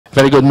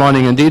Very good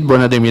morning indeed,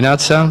 buona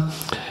dimineața.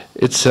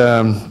 It's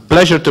a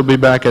pleasure to be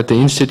back at the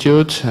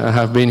Institute. I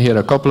have been here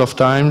a couple of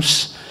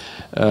times.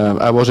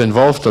 I was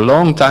involved a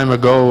long time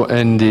ago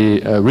in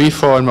the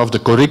reform of the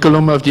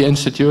curriculum of the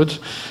Institute.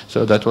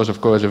 So that was, of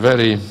course, a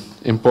very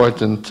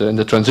important in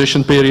the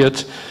transition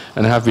period.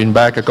 And I have been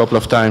back a couple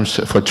of times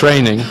for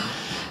training.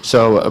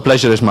 So a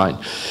pleasure is mine.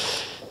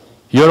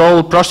 You're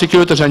all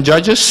prosecutors and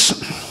judges.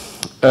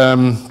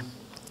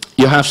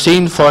 You have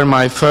seen for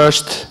my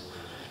first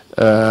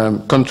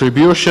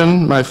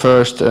contribution, my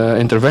first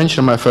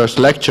intervention, my first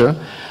lecture,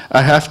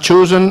 I have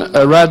chosen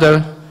a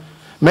rather,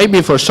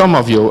 maybe for some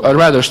of you, a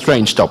rather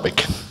strange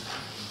topic.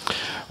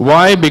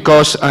 Why?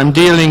 Because I'm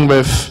dealing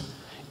with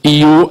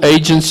EU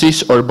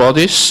agencies or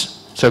bodies,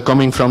 so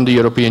coming from the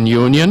European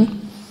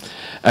Union.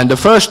 And the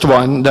first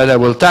one that I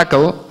will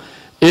tackle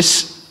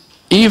is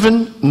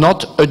even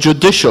not a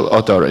judicial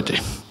authority.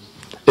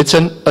 It's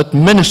an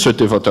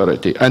administrative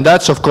authority, and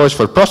that's of course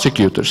for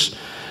prosecutors.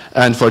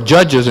 And for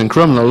judges in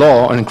criminal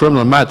law and in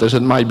criminal matters,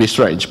 it might be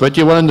strange, but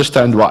you will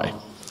understand why.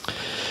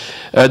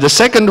 The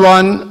second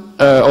one,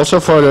 also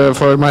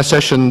for my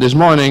session this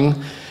morning,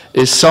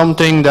 is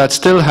something that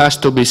still has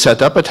to be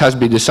set up. It has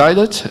been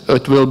decided.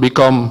 It will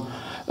become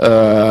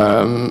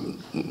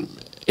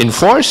in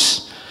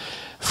force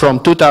from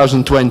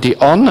 2020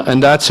 on,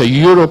 and that's a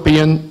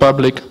European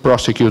Public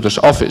Prosecutor's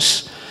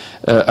Office.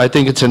 I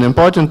think it's an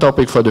important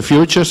topic for the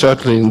future,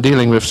 certainly in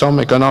dealing with some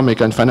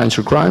economic and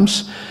financial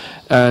crimes.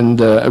 And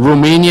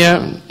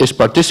Romania is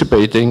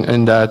participating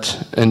in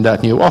that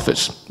new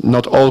office.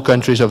 Not all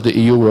countries of the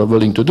EU are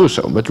willing to do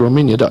so, but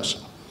Romania does.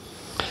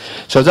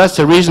 So that's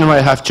the reason why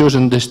I have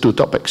chosen these two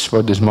topics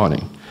for this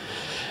morning.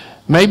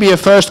 Maybe a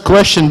first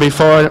question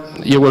before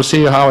you will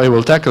see how I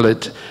will tackle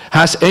it.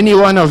 Has any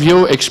one of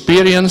you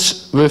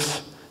experience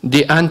with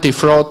the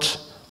anti-fraud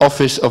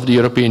office of the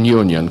European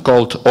Union,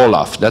 called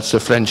OLAF? That's the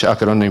French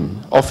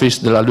acronym, Office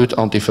de la lutte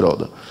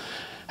antifraude.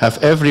 Have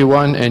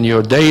everyone in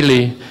your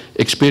daily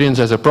experience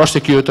as a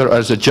prosecutor or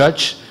as a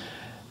judge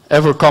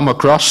ever come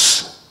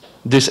across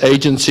this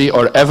agency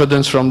or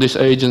evidence from this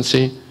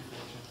agency?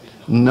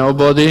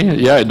 Nobody?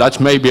 Yeah, that's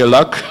maybe a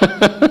luck,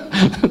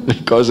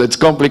 because it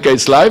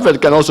complicates life, but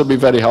it can also be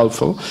very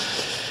helpful.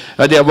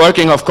 They are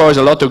working, of course,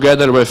 a lot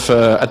together with,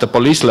 at the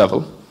police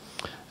level,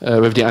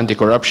 with the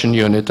anti-corruption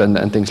unit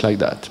and things like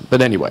that.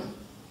 But anyway.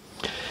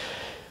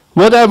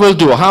 What I will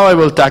do, how I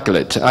will tackle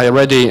it, I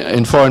already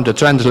informed the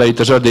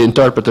translators or the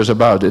interpreters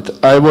about it.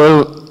 I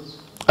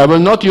will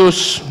not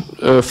use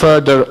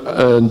further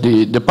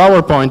the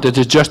PowerPoint. It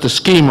is just a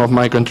scheme of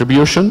my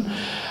contribution.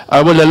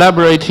 I will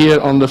elaborate here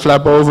on the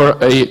flap over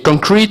a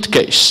concrete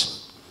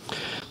case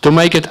to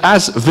make it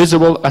as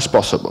visible as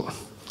possible.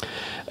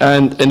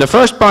 And in the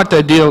first part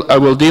I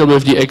will deal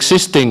with the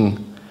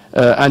existing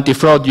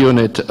anti-fraud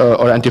unit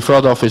or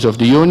anti-fraud office of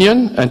the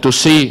Union, and to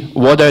see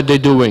what are they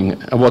doing,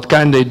 and what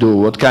can they do,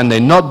 what can they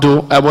not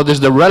do, and what is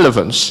the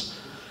relevance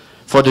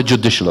for the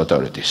judicial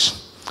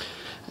authorities,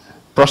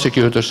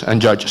 prosecutors and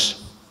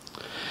judges.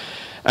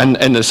 And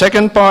in the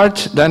second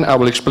part, then I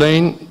will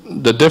explain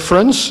the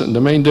difference, the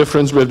main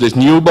difference with this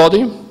new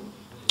body,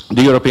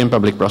 the European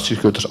Public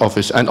Prosecutor's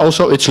Office, and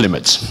also its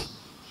limits.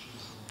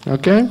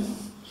 Okay?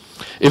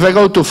 If I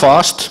go too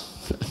fast,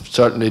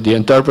 certainly the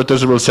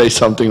interpreters will say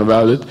something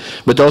about it,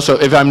 but also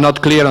if I'm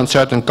not clear on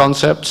certain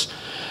concepts,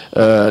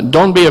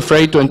 don't be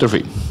afraid to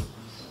intervene.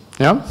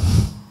 Yeah?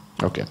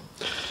 Okay.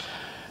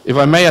 If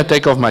I may, I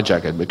take off my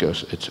jacket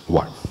because it's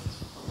warm.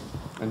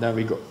 And there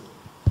we go.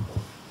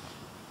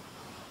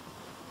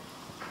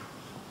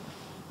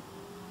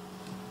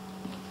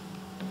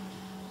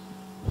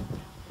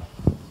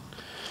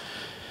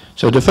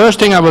 So the first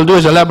thing I will do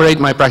is elaborate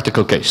my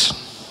practical case.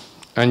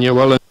 And you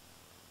will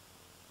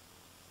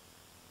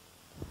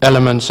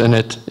elements in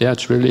it, yeah,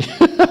 it's really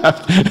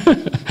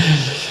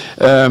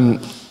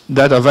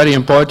that are very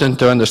important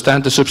to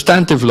understand the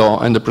substantive law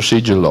and the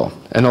procedural law,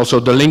 and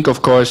also the link,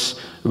 of course,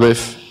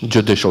 with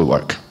judicial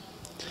work.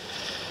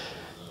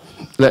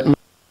 Let me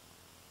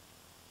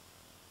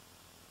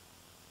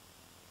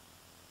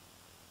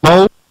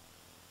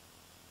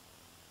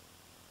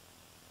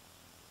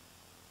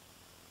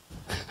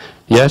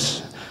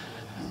Yes,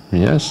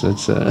 yes,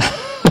 it's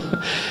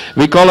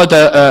we call it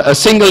a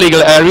single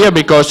legal area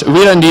because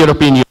we're in the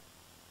European Union.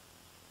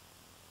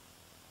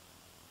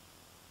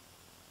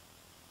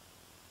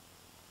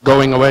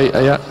 Going away,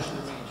 yeah?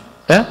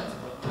 Yeah?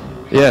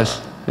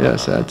 Yes,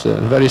 yes, that's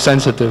very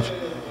sensitive.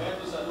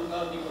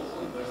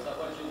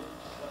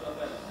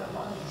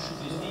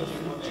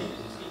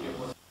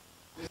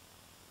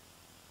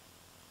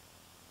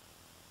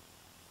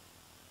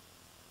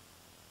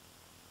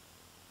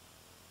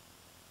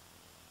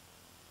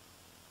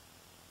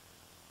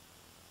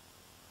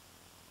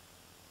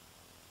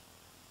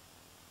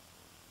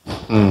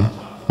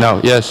 No,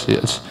 yes,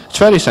 yes. It's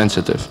very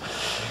sensitive.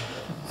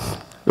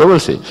 We will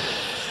see.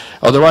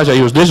 Otherwise I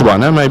use this one,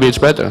 maybe it's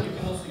better.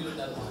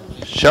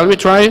 Shall we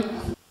try it?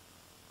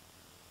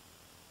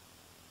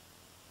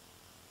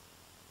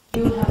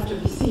 You have to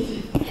be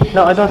seated.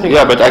 No, I don't think.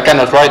 Yeah, but I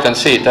cannot write and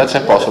see it. That's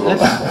impossible.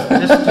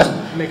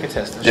 Just make a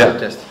test, a Yeah. short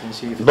test, and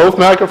see if Both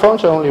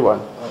microphones or only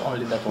one?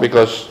 only that one.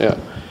 Because, yeah.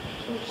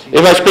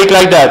 If I speak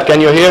like that,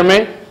 can you hear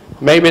me?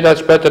 Maybe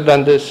that's better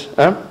than this.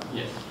 Huh?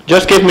 Yes.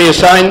 Just give me a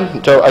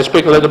sign so I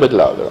speak a little bit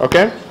louder,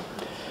 okay?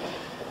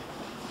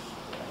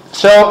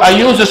 So I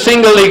use a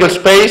single legal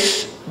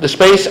space, the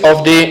space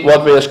of the,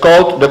 what is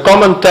called the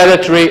common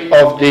territory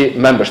of the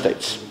member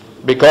states.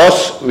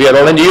 Because we are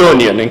all in the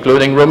Union,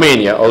 including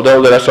Romania,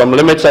 although there are some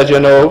limits, as you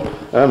know,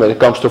 when it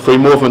comes to free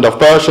movement of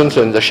persons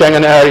in the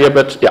Schengen area,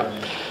 but yeah,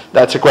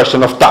 that's a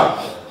question of time.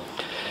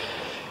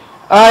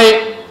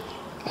 I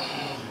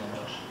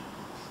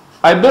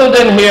build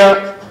in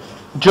here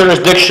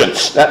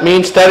jurisdictions. That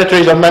means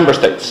territories of member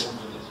states.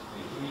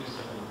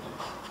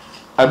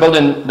 I build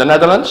in the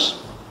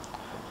Netherlands.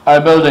 I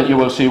build in, you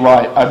will see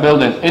why, I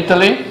build in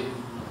Italy.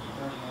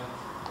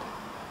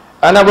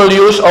 And I will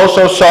use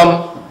also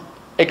some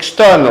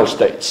external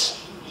states,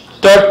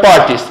 third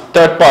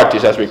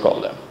parties as we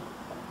call them.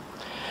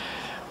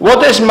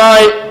 What is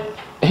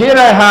here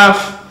I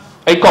have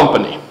a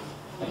company.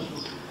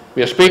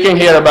 We are speaking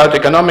here about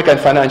economic and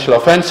financial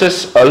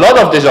offenses. A lot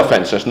of these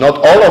offenses, not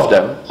all of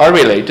them, are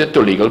related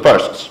to legal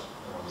persons.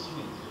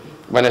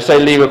 When I say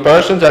legal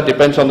persons, that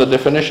depends on the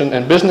definition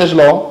in business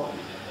law,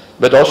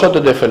 but also the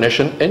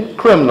definition in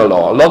criminal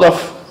law. A lot of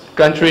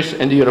countries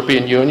in the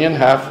European Union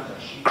have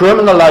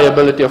criminal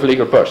liability of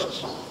legal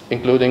persons,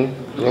 including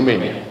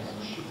Romania.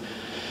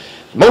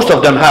 Most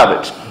of them have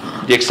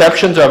it. The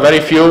exceptions are very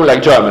few,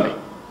 like Germany.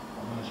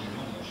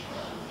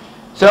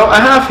 So I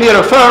have here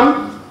a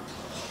firm,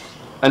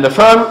 and the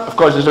firm, of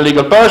course, is a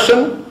legal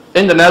person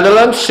in the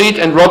Netherlands, seat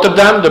in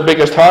Rotterdam, the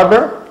biggest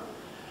harbor.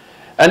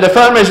 And the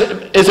firm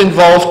is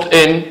involved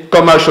in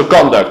commercial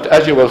conduct.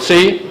 As you will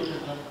see,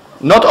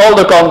 not all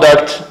the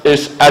conduct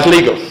is as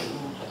legal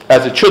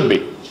as it should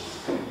be.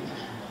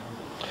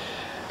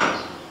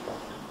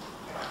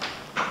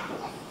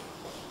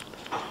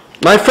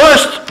 My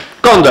first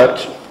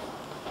conduct,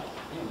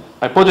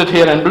 I put it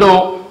here in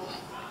blue,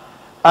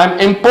 I'm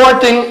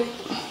importing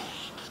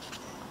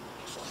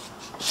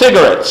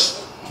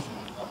cigarettes.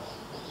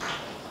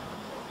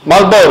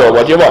 Marlboro,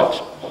 what you want.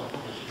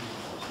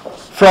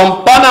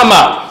 From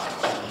Panama,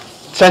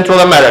 Central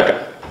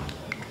America.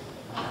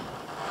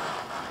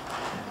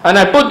 And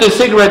I put the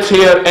cigarettes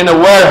here in a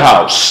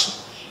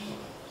warehouse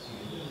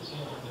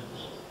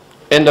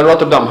in the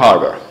Rotterdam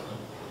harbor.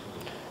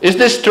 Is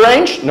this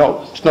strange?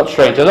 No, it's not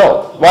strange at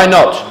all. Why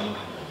not?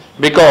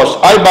 Because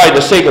I buy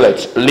the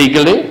cigarettes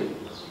legally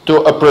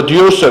to a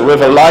producer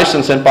with a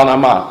license in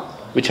Panama,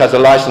 which has a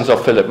license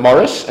of Philip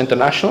Morris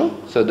International,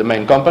 so the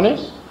main company.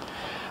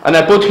 And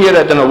I put here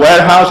in a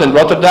warehouse in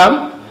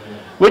Rotterdam,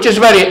 which is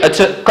it's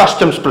a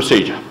customs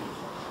procedure.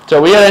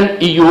 So we are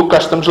in EU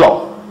customs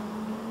law.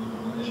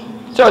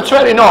 So it's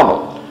very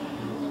normal.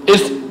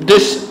 Is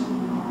this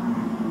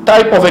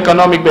type of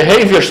economic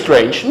behavior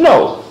strange?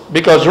 No,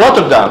 because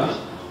Rotterdam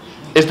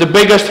is the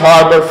biggest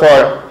harbor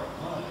for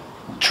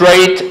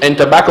trade in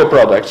tobacco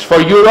products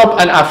for Europe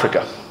and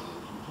Africa.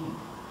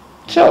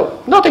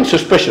 So, nothing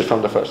suspicious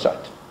from the first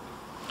sight.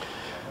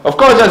 Of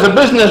course, as a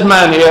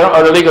businessman here,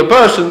 or a legal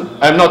person,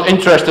 I'm not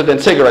interested in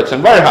cigarettes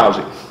and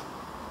warehousing.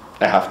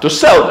 I have to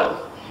sell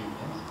them.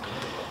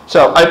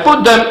 So, I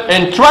put them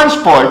in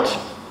transport,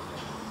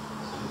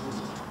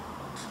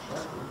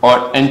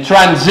 or in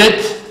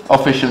transit,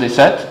 officially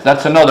said.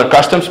 That's another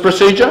customs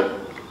procedure.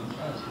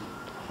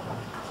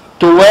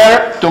 To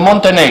where? To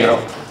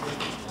Montenegro.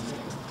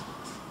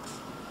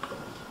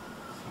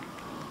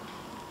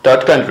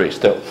 Third country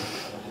still.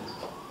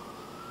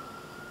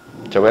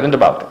 So we're in the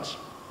Balkans.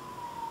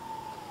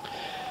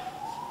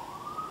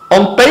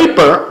 On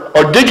paper,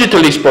 or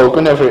digitally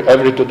spoken,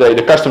 every today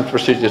the customs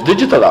procedure is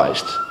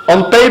digitalized.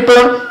 On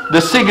paper,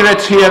 the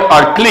cigarettes here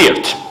are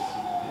cleared.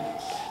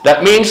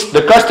 That means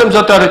the customs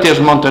authorities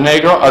of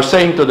Montenegro are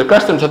saying to the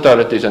customs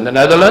authorities in the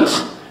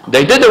Netherlands,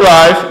 they did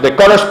arrive, they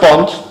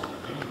correspond,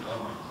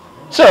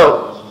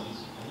 so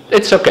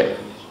it's okay.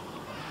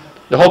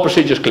 The whole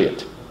procedure is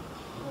cleared.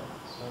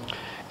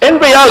 In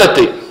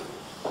reality,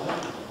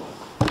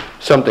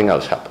 something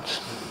else happens.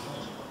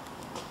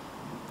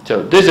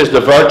 So this is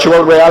the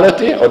virtual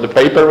reality, or the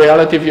paper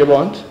reality if you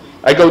want.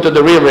 I go to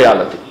the real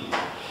reality.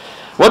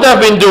 What I've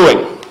been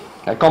doing,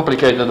 I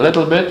complicate it a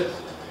little bit,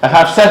 I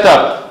have set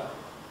up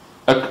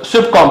a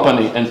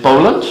sub-company in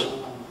Poland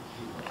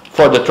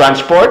for the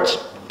transport.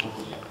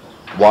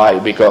 Why?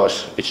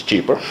 Because it's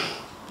cheaper,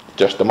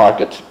 just the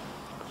market.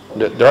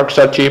 The drugs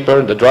are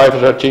cheaper, the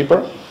drivers are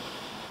cheaper.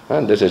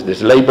 And this is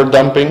this labor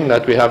dumping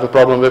that we have a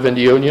problem with in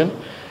the Union.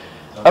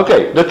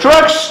 Okay, the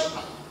trucks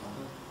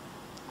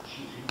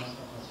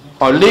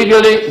are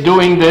legally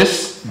doing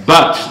this,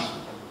 but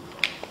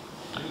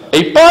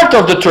a part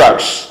of the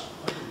trucks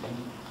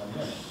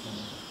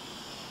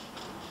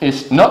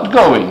is not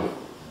going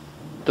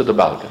to the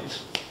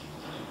Balkans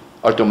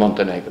or to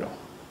Montenegro.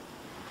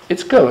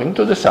 It's going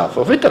to the south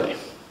of Italy.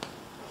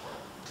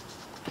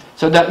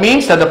 So that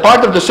means that a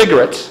part of the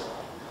cigarettes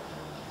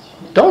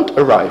don't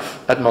arrive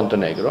at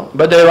Montenegro,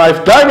 but they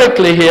arrive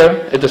directly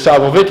here at the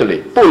south of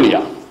Italy,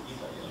 Puglia.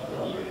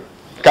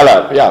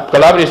 Calabria, yeah,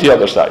 Calabria is the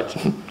other side.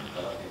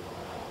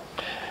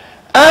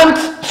 And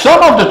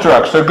some of the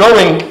trucks are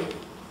going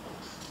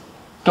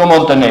to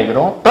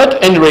Montenegro,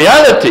 but in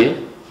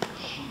reality,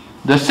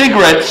 the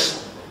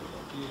cigarettes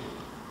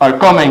are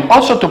coming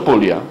also to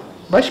Puglia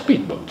by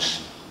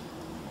speedboats.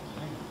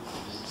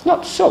 It's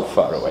not so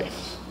far away.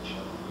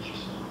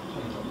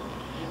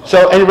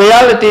 So in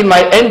reality,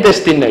 my end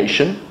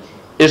destination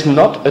is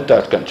not a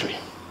third country.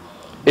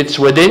 It's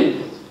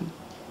within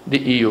the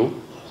EU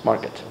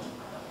market.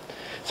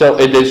 So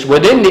it is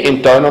within the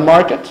internal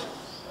market.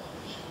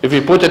 If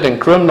you put it in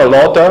criminal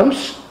law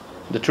terms,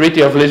 the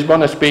Treaty of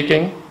Lisbon is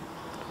speaking,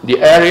 the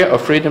area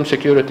of freedom,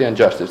 security and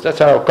justice.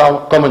 That's our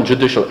common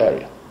judicial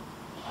area.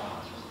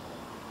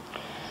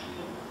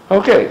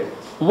 Okay,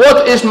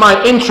 what is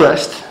my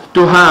interest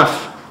to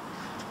have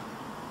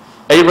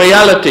a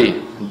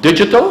reality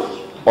digital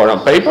or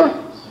on paper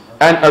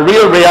and a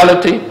real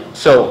reality,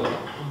 so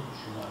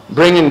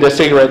bringing the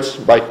cigarettes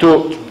by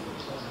two,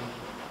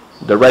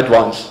 the red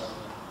ones,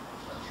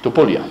 to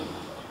Puglia.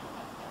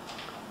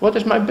 What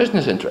is my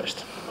business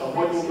interest?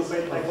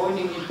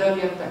 Avoiding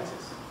Italian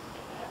taxes.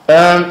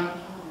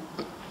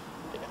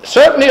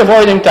 Certainly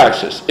avoiding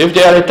taxes. If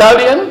they are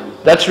Italian,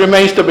 that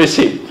remains to be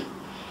seen.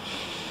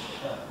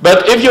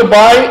 But if you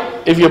buy,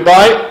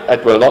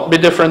 it will not be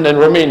different in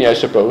Romania, I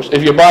suppose.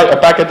 If you buy a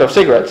packet of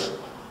cigarettes,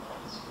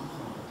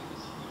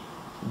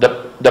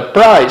 the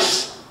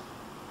price,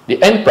 the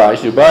end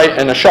price you buy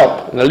in a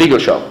shop, in a legal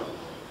shop,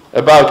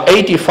 about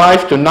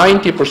 85 to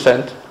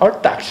 90% are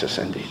taxes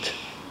indeed.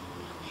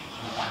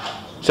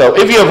 So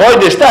if you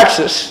avoid these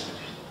taxes,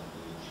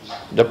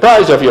 the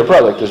price of your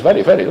product is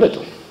very, very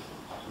little.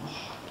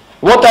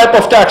 What type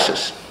of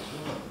taxes?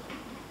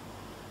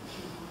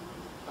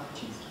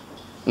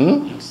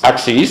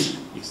 Axes,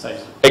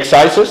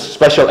 excises,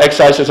 special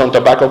excises on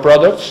tobacco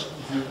products.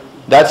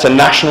 That's a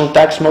national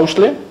tax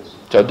mostly.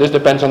 So this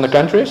depends on the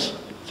countries.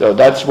 So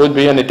that would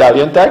be an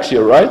Italian tax,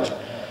 you're right.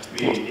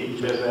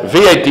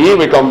 VAT,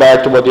 we come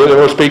back to what the other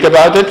will speak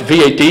about it.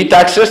 VAT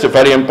taxes are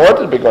very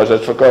important because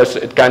it's, of course,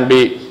 it can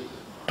be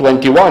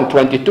 21,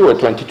 22 or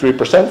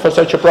 23% for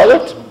such a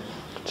product.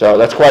 So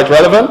that's quite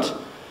relevant.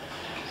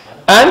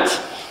 And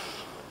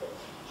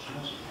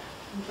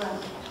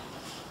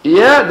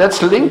yeah,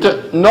 that's linked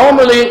to,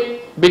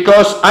 normally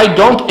because I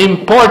don't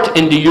import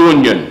in the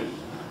Union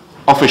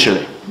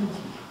officially.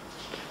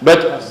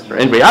 But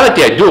in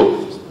reality I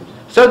do.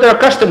 So there are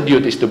custom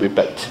duties to be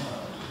paid.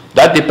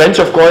 That depends,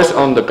 of course,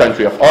 on the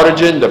country of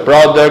origin, the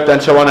product,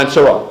 and so on and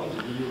so on.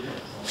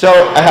 So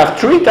I have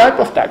three types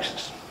of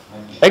taxes: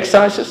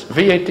 excises,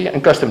 VAT,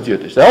 and custom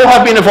duties. They all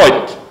have been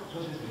avoided.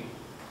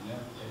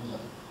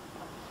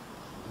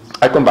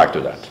 I come back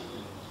to that.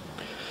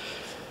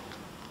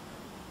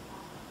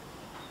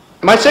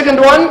 My second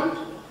one,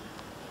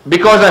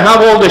 because I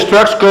have all these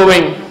trucks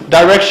going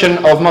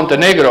direction of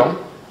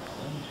Montenegro,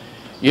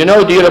 you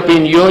know the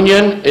European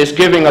Union is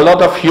giving a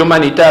lot of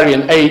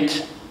humanitarian aid,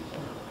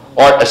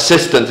 or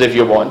assistance if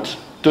you want,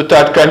 to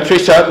third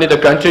countries, certainly the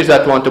countries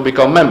that want to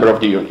become member of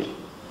the Union,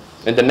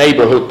 in the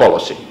neighborhood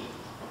policy.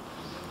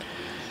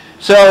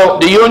 So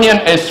the Union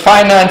is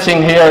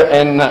financing here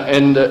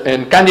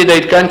in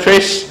candidate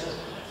countries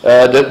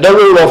the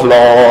rule of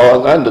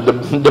law, and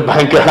the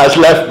banker has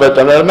left, but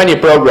there are many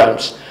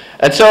programs.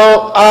 And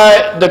so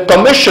the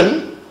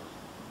Commission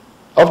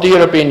of the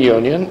European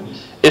Union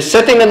is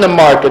setting in the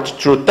market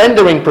through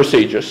tendering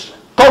procedures,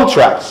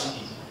 contracts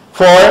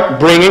for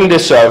bringing the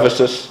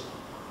services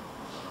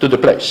to the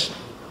place.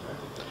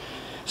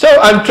 So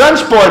I'm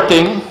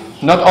transporting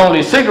not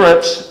only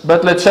cigarettes,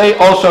 but let's say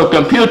also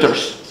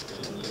computers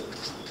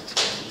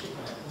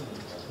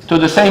to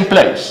the same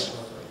place.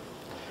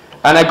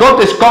 And I got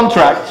this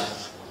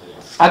contract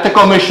at the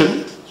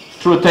Commission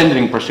through a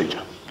tendering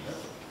procedure.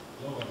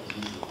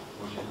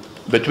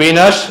 Between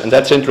us, and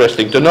that's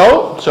interesting to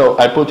know, so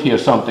I put here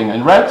something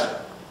in red.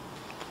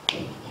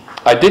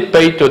 I did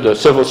pay to the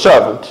civil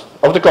servant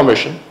of the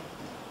Commission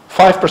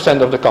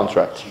 5% of the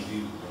contract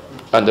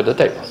under the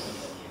table.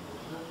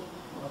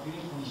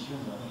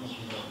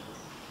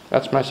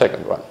 That's my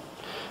second one.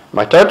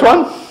 My third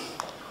one,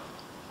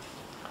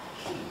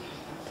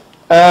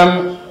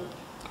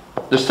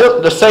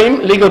 the same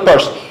legal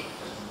person.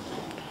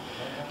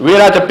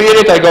 We're at a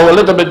period, I go a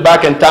little bit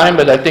back in time,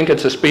 but I think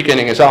it's a speaking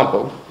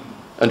example.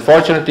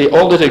 Unfortunately,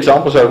 all these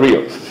examples are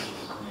real.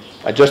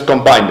 I just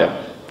combine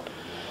them.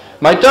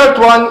 My third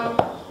one,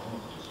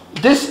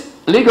 this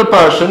legal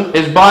person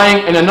is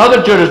buying in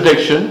another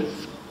jurisdiction.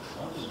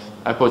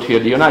 I put here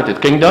the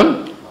United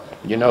Kingdom.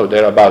 You know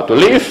they're about to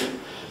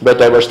leave, but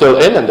they were still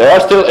in, and they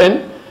are still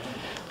in.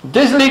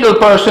 This legal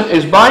person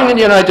is buying in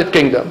the United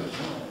Kingdom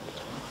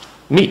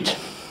meat.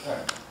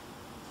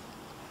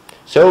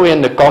 So we're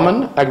in the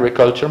common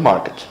agriculture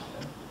market.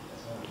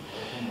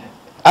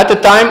 At the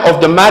time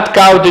of the mad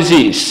cow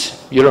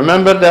disease, you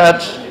remember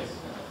that?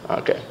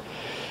 Okay.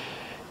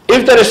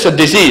 If there is a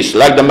disease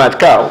like the mad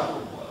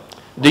cow,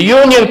 the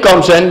union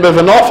comes in with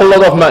an awful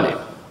lot of money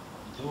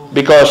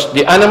because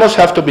the animals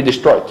have to be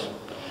destroyed.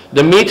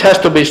 The meat has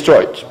to be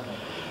destroyed.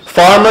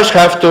 farmers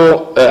have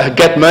to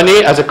get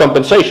money as a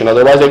compensation,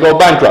 otherwise they go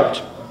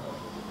bankrupt.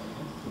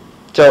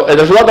 So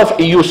there's a lot of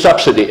EU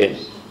subsidy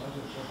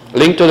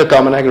linked to the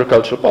common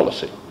agricultural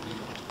policy.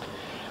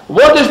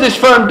 What is this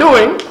firm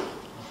doing?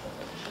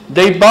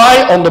 They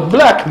buy on the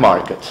black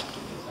market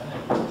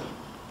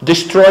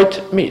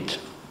destroyed meat.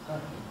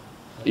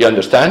 You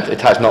understand?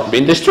 It has not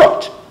been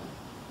destroyed.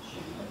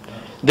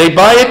 They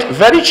buy it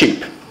very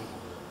cheap,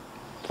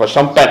 for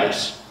some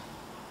pennies.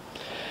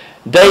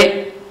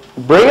 They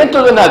bring it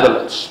to the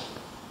Netherlands,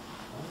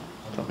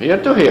 from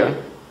here to here,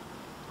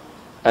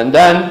 and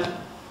then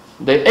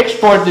they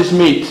export this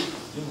meat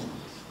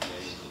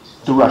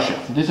to Russia.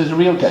 This is a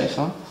real case,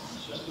 huh?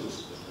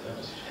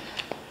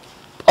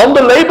 On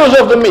the labels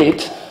of the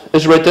meat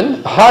is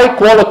written high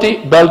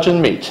quality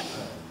Belgian meat.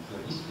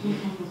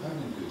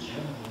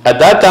 At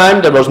that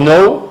time there was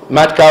no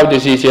mad cow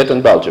disease yet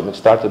in Belgium. It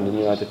started in the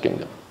United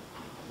Kingdom.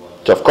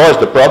 So of course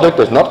the product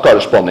is not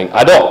corresponding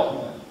at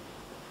all.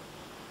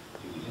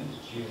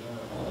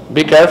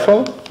 Be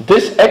careful,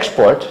 this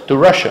export to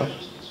Russia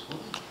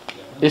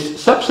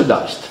is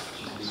subsidized.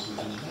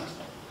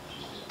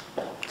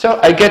 So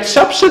I get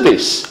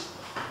subsidies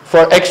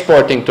for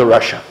exporting to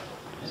Russia.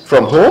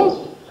 From whom?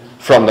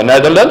 From the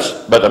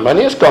Netherlands, but the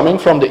money is coming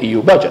from the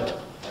EU budget.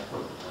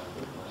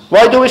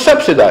 Why do we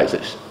subsidize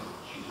this?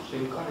 To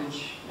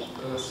encourage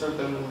a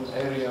certain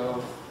area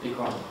of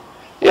economy.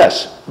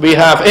 Yes, we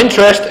have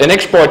interest in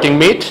exporting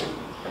meat,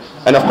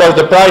 and of course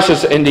the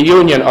prices in the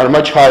Union are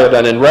much higher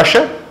than in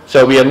Russia,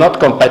 so we are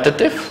not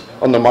competitive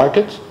on the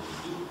market,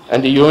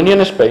 and the Union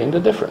is paying the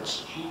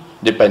difference.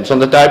 Depends on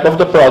the type of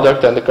the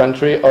product and the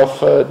country of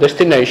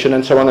destination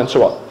and so on and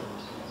so on.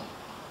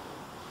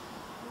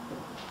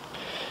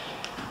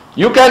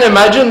 You can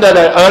imagine that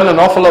I earn an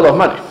awful lot of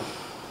money.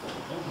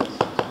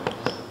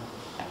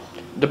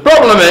 The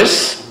problem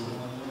is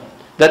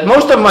that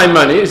most of my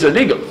money is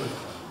illegal.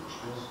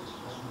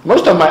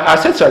 Most of my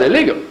assets are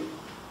illegal.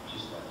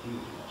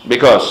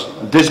 Because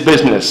this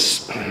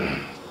business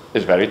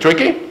is very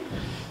tricky.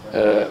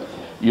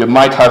 You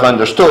might have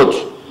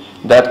understood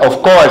that,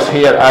 of course,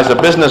 here as a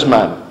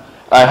businessman,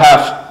 I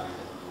have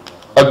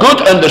a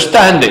good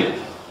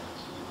understanding,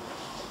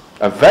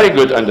 a very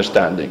good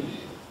understanding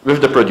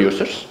with the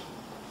producers,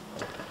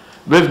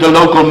 with the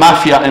local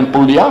mafia in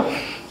Puglia,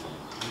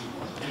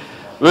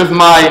 with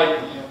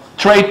my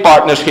trade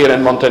partners here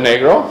in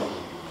Montenegro.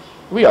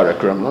 We are a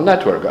criminal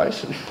network,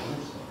 guys,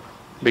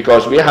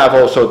 because we have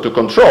also to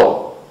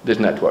control this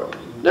network.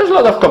 There's a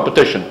lot of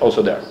competition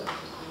also there.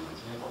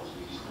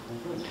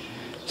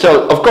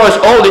 So, of course,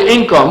 all the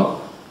income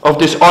of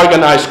this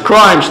organized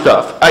crime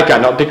stuff, I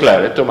cannot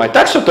declare it to my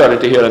tax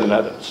authority here in the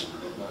Netherlands.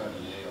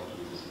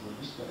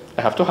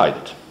 I have to hide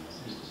it.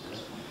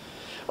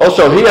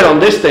 Also here on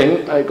this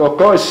thing, of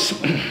course,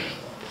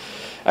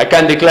 I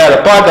can declare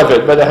a part of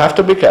it, but I have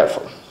to be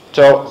careful.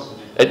 So,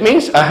 it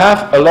means I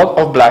have a lot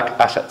of black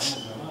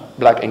assets,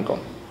 black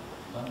income.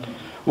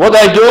 What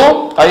I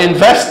do, I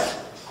invest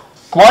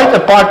quite a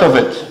part of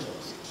it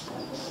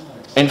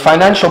in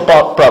financial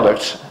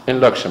products in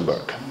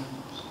Luxembourg.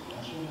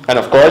 And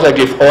of course I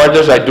give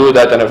orders, I do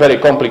that in a very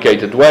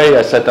complicated way.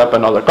 I set up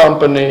another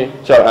company,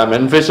 so I'm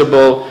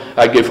invisible.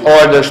 I give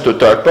orders to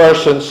third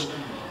persons,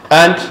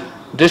 and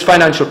these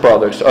financial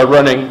products are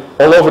running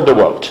all over the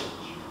world.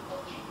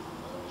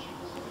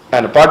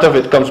 And a part of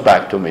it comes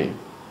back to me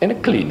in a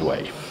clean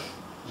way.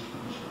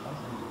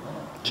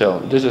 So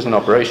this is an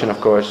operation, of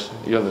course,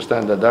 you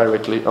understand that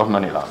directly, of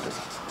money laundering.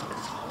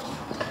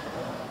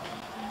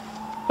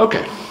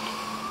 Okay.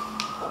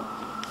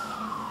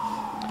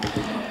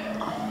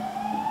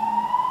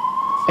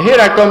 Here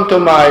I come to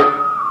my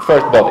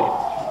first body,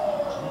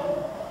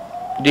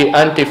 the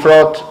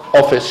Anti-Fraud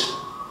Office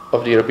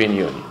of the European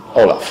Union,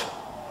 OLAF.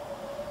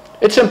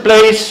 It's in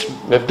place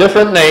with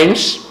different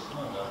names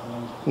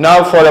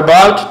now for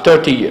about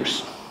 30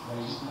 years.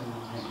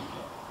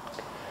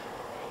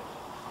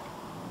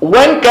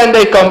 When can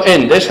they come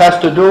in? This has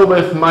to do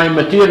with my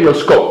material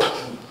scope.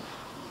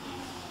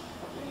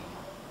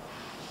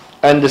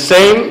 And the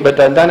same, but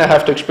then I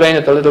have to explain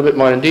it a little bit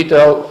more in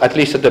detail, at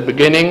least at the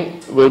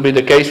beginning, will be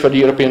the case for the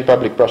European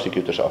Public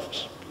Prosecutor's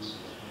Office.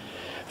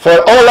 For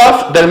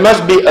OLAF, there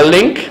must be a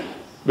link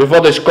with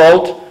what is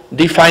called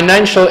the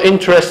financial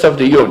interests of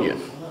the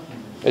Union.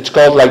 It's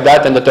called like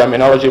that in the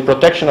terminology,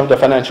 protection of the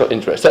financial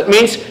interests. That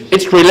means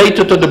it's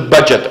related to the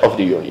budget of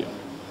the Union.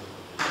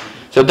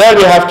 So there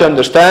we have to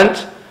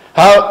understand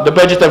how the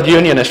budget of the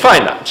Union is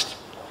financed.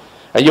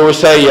 And you will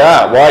say,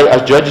 yeah, why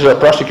as judges or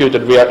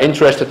prosecutors we are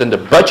interested in the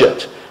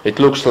budget? It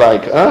looks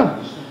like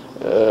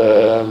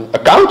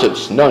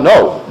accountants.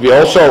 No. We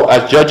also,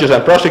 as judges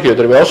and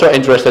prosecutors, we're also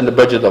interested in the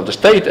budget of the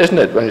state, isn't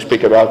it? When you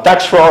speak about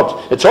tax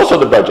fraud, it's also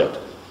the budget.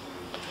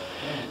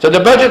 So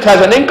the budget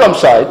has an income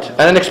side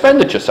and an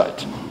expenditure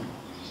side.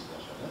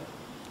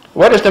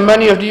 Where is the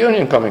money of the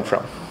Union coming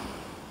from?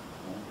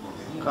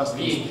 Custom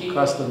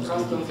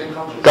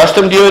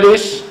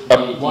duties,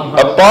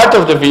 a part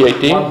of the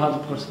VAT.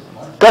 100%.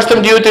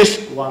 Custom duties,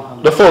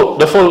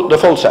 the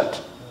full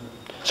set.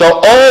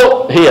 So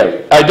all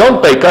here, I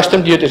don't pay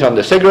custom duties on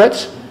the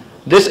cigarettes,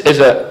 This is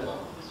a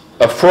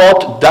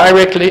fraud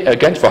directly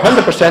against, for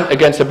 100%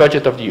 against the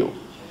budget of the EU.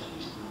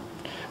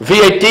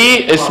 VAT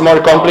is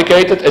more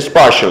complicated, it's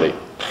partially.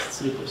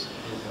 3%.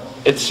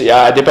 It's,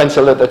 yeah, it depends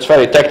a little, it's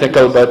very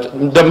technical, but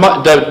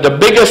the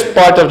biggest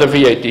part of the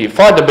VAT,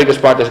 far the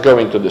biggest part is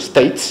going to the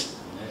states,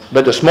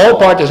 but the small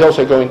part is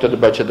also going to the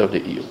budget of the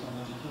EU.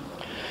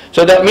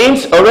 So that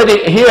means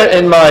already here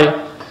in my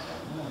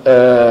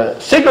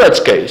cigarettes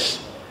case,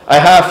 I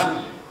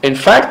have, in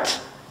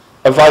fact,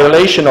 a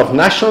violation of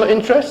national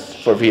interest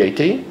for VAT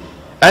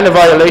and a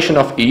violation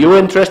of EU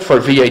interest for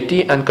VAT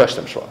and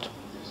customs fraud.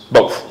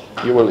 Both.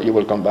 You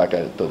will come back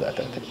to that,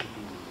 I think.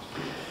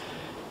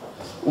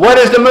 Where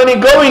is the money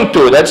going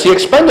to? That's the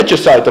expenditure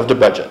side of the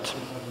budget.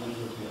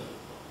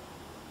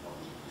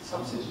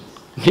 Subsidies.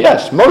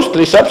 Yes,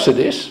 mostly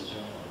subsidies.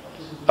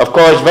 Of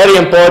course, very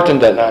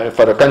important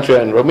for a country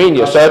in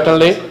Romania,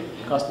 certainly.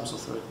 Customs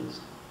authorities.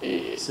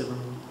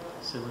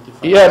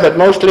 75. Yeah, but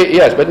mostly,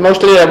 yes, but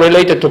mostly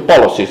related to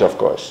policies, of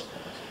course.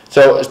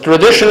 So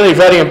traditionally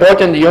very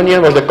important in the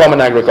Union was the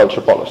common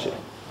agriculture policy.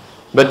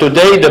 But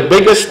today the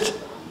biggest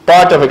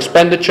part of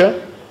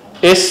expenditure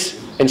is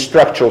in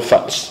structural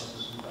funds.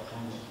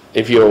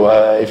 If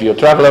you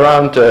travel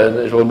around,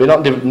 it will be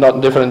not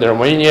different in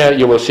Romania.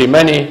 You will see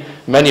many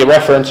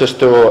references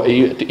to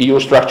EU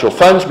structural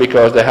funds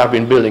because they have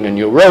been building a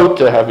new road,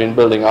 they have been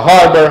building a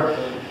harbor,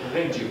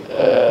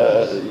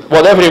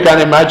 whatever you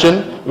can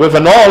imagine, with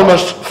an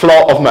enormous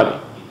flow of money.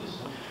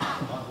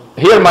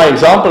 Here my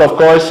example, of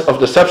course, of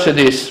the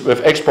subsidies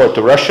with export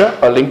to Russia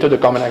are linked to the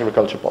common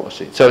agriculture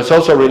policy. So it's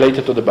also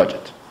related to the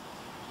budget.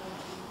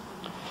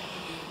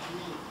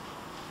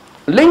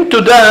 Linked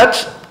to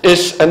that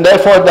is, and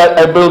therefore that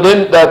I build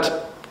in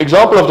that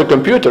example of the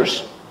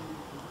computers.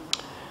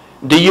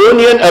 The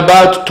Union,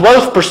 about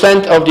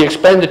 12% of the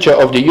expenditure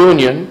of the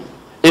Union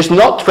is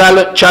not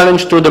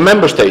challenged through the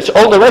member states.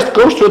 All the rest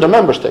goes through the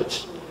member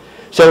states.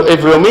 So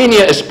if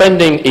Romania is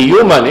spending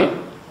EU money,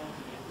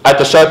 at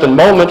a certain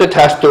moment it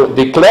has to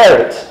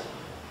declare it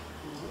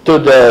to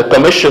the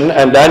Commission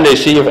and then they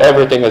see if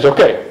everything is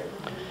okay.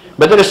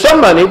 But there is some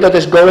money that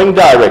is going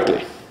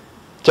directly.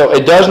 So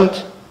it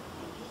doesn't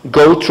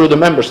go through the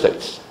member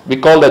states. We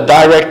call that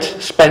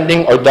direct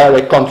spending or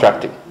direct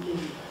contracting.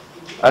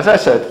 As I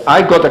said,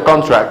 I got a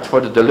contract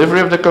for the delivery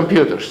of the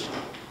computers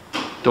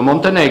to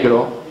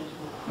Montenegro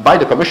by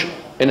the Commission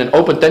in an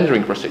open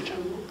tendering procedure.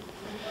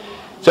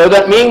 So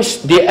that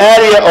means the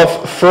area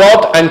of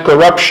fraud and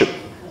corruption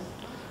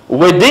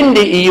within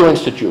the EU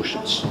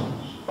institutions,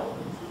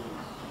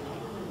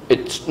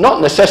 it's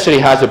not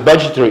necessarily has a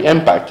budgetary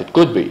impact, it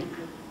could be,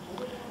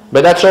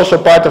 but that's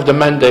also part of the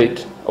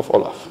mandate of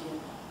OLAF.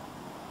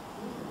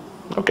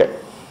 Okay,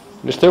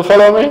 you still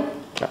follow me?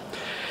 Yeah.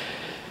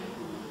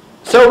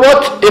 So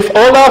what if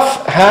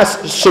OLAF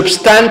has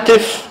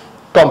substantive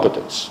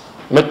competence,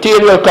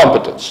 material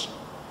competence?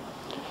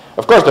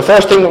 Of course, the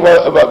first thing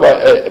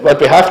what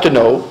we have to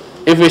know,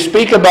 if we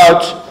speak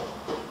about,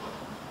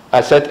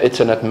 I said it's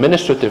an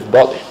administrative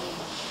body.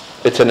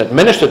 It's an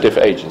administrative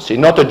agency,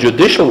 not a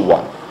judicial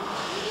one.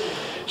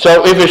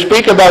 So if we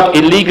speak about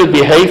illegal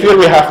behavior,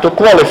 we have to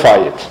qualify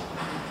it.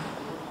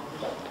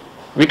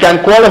 We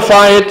can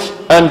qualify it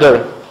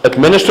under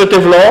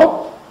administrative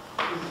law.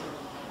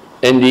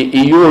 In the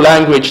EU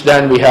language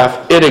then we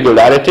have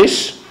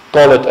irregularities,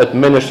 call it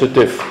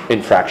administrative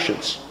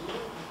infractions.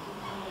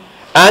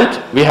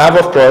 And we have,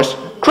 of course,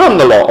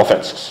 criminal law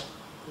offenses.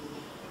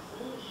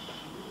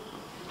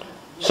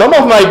 Some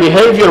of my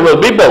behavior will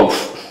be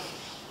both.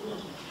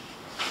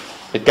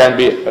 It can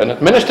be an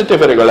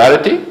administrative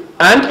irregularity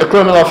and a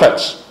criminal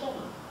offense.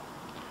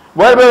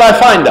 Where will I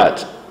find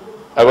that?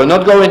 I will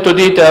not go into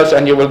details,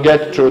 and you will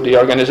get through the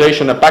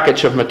organization a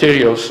package of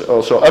materials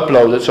also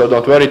uploaded, so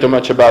don't worry too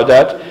much about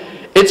that.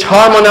 It's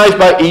harmonized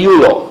by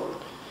EU law.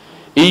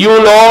 EU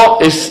law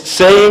is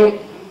saying,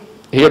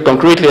 here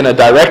concretely in a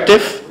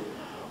directive,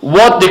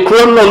 what the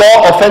criminal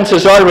law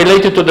offenses are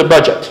related to the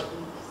budget.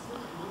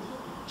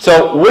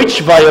 So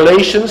which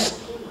violations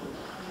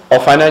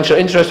of financial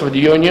interest of the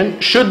Union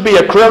should be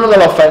a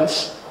criminal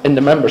offense in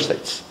the member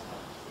states.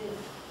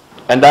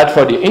 And that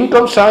for the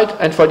income side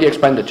and for the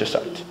expenditure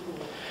side.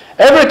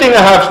 Everything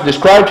I have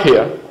described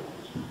here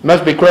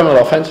must be criminal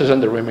offenses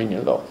under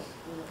Romanian law.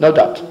 No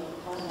doubt.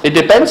 It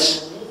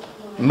depends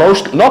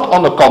not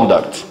on the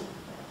conduct.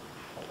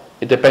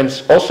 It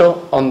depends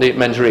also on the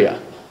mens rea.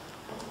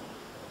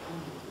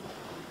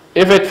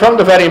 If it from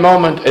the very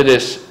moment it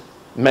is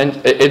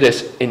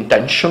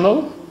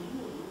intentional,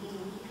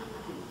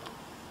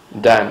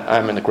 then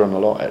I'm in the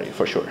criminal law area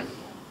for sure.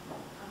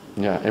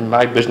 Yeah, in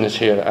my business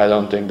here, I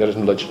don't think there is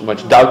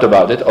much doubt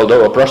about it,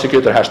 although a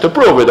prosecutor has to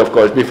prove it, of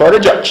course, before a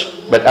judge.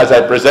 But as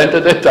I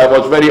presented it, I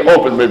was very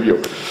open with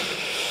you.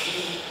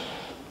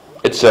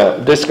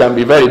 This can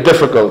be very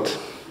difficult,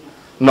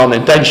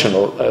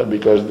 non-intentional,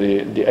 because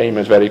the aim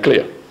is very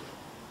clear.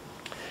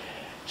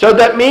 So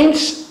that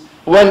means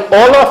when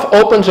OLAF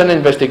opens an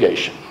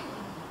investigation,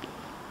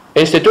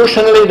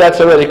 institutionally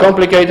that's already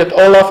complicated,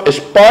 OLAF is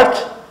part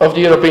of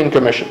the European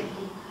Commission.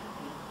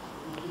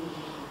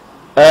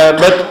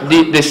 but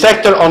the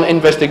sector on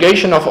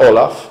investigation of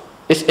OLAF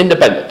is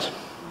independent.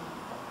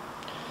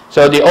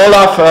 So the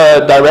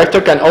OLAF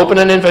director can open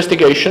an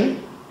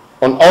investigation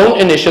on own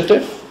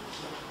initiative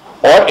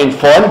or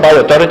informed by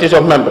authorities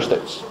of member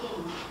states.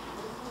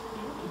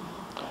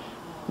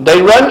 They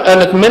run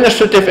an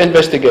administrative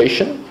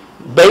investigation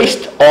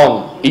based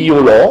on EU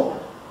law,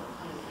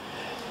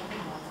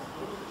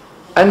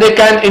 and they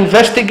can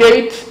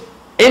investigate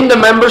in the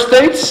member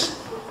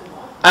states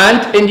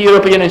and in the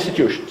European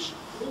institutions.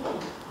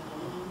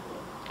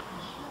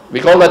 We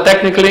call that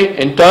technically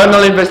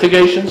internal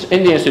investigations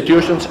in the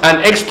institutions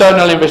and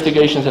external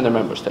investigations in the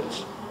member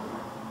states.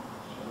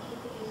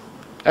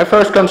 I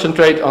first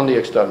concentrate on the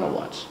external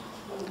ones.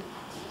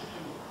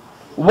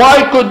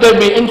 Why could they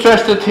be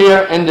interested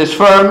here in this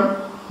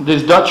firm,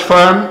 this Dutch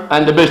firm,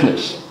 and the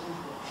business?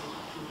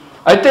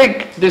 I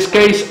take this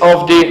case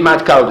of the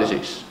mad cow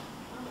disease.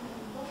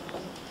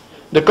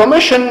 The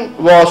Commission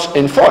was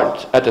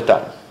informed at the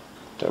time,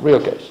 it's a real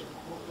case,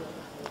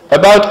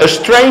 about a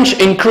strange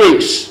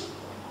increase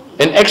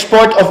in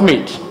export of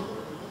meat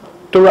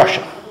to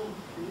Russia.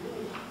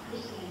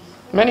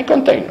 Many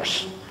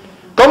containers.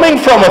 Coming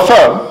from a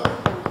firm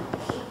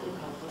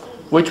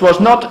which was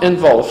not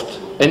involved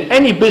in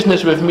any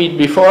business with meat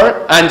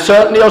before, and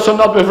certainly also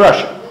not with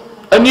Russia.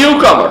 A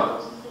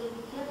newcomer.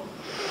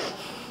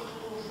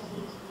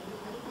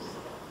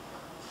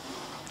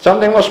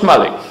 Something was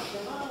smelling.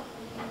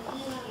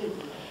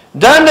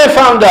 Then they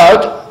found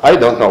out, I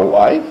don't know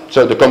why,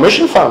 so the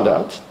Commission found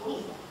out,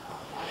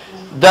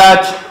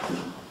 that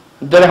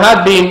there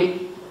had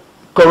been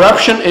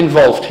corruption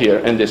involved here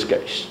in this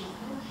case.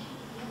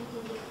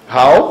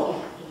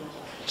 How?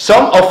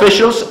 Some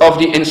officials of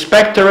the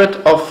Inspectorate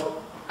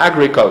of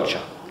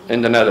Agriculture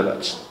in the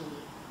Netherlands,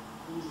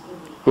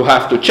 who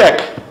have to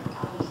check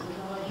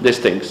these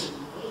things,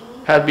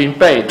 had been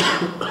paid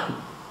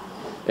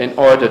in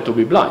order to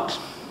be blind.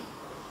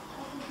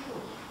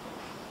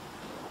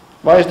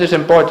 Why is this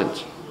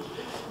important?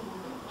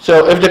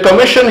 So if the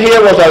Commission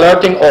here was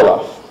alerting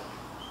OLAF,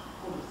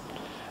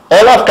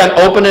 OLAF can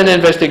open an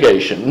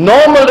investigation.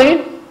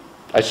 Normally,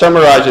 I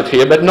summarize it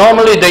here, but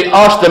normally they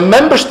ask the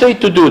member state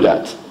to do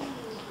that.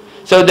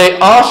 So they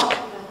ask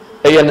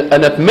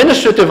an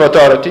administrative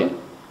authority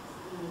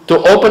to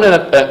open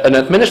an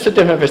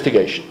administrative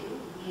investigation.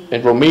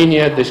 In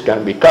Romania, this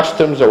can be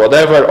customs or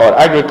whatever, or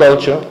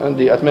agriculture and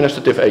the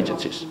administrative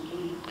agencies.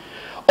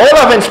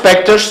 OLAF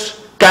inspectors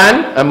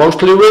can, and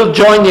mostly will,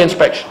 join the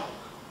inspection.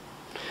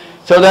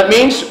 So that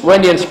means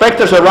when the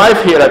inspectors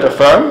arrive here at a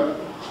firm,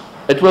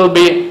 it will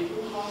be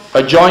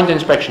a joint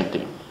inspection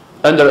team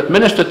under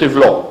administrative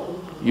law,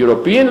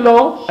 European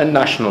law and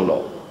national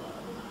law.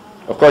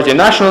 Of course, the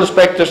national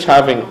inspectors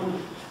having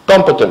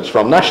competence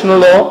from national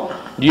law,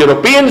 the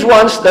European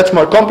ones, that's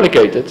more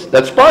complicated.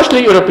 That's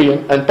partially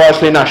European and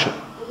partially national.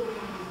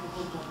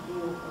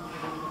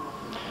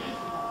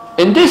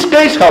 In this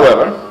case,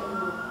 however,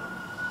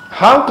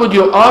 how could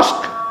you ask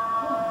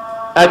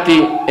at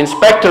the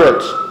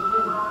Inspectorate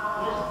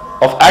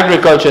of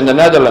Agriculture in the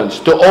Netherlands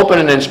to open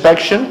an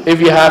inspection if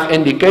you have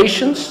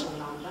indications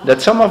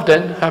that some of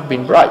them have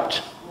been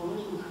bribed?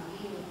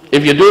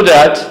 If you do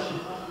that,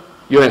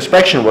 your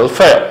inspection will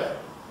fail,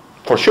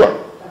 for sure.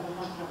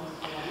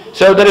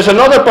 So there is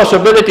another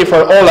possibility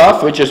for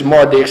OLAF, which is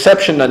more the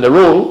exception than the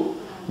rule,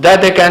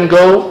 that they can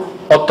go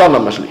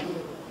autonomously.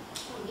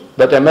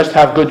 But they must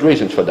have good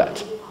reasons for that.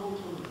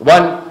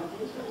 One,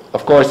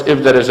 of course,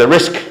 if there is a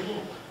risk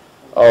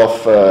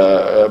of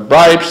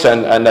bribes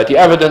and that the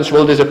evidence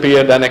will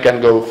disappear, then they can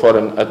go for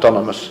an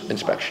autonomous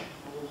inspection.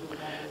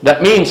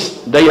 That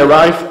means they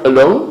arrive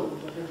alone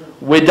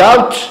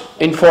without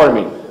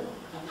informing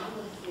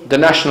the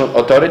national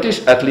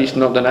authorities, at least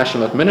not the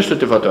national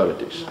administrative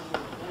authorities.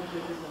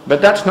 But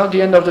that's not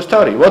the end of the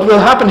story. What will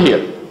happen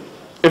here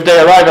if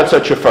they arrive at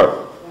such a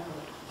firm?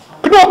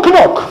 Knock,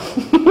 knock.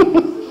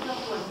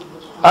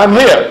 I'm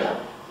here.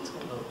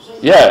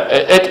 Yeah,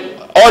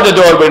 or the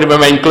door will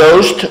remain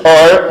closed,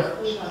 or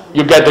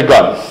you get the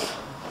gun.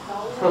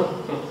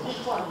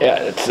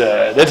 Yeah,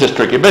 that's a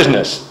tricky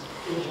business.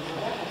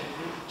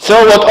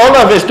 So what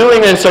OLAF is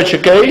doing in such a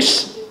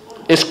case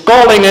is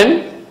calling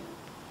in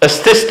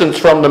assistance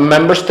from the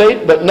member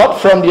state, but not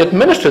from the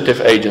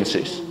administrative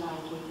agencies,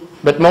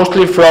 but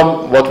mostly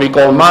from what we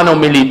call mano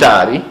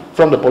militari,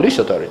 from the police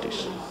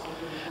authorities.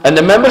 And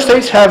the member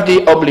states have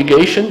the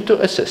obligation to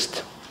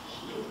assist.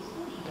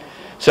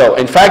 So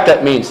in fact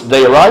that means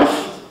they arrive,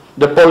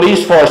 the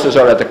police forces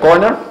are at the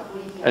corner,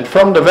 and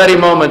from the very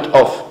moment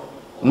of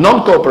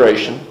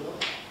non-cooperation,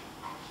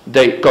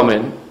 they come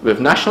in with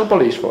national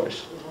police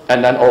force,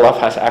 and then OLAF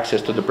has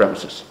access to the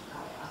premises.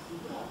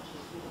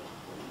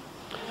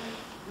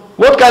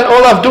 What can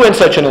OLAF do in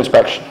such an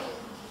inspection?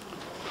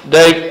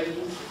 They,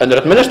 under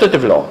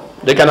administrative law,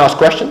 they can ask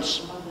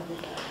questions.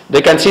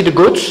 They can see the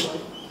goods,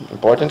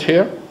 important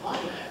here.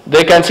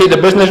 They can see the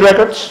business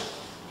records.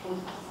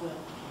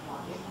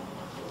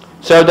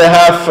 So they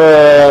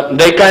have,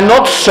 they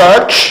cannot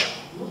search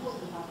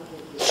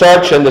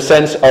in the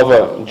sense of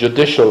a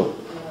judicial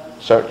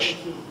search.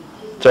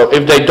 So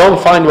if they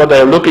don't find what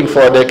they're looking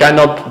for, they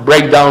cannot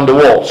break down the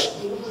walls.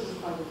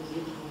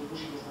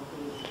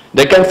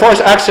 They can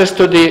force access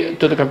to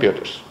the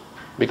computers,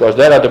 because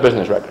there are the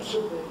business records.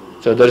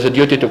 So there's a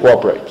duty to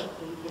cooperate.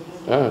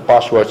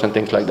 Passwords and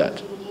things like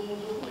that.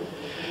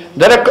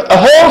 There are a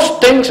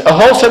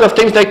whole set of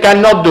things they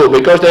cannot do,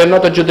 because they are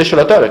not a judicial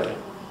authority.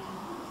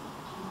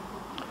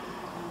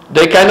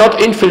 They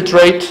cannot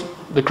infiltrate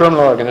the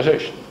criminal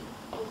organization.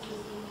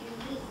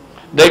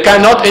 They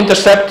cannot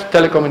intercept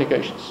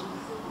telecommunications.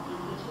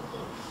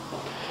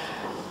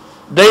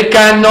 They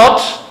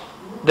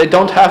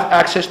don't have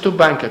access to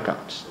bank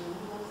accounts.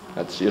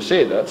 You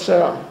see, that's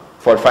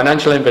for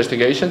financial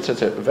investigations,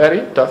 it's a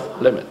very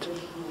tough limit.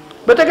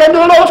 But they can do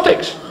a lot of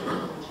things.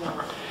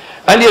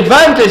 And the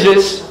advantage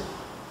is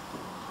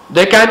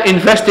they can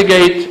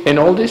investigate in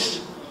all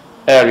this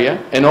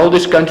area, in all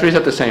these countries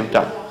at the same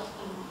time.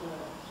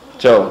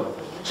 So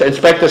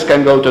inspectors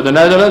can go to the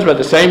Netherlands, but at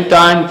the same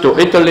time to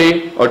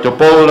Italy or to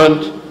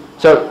Poland.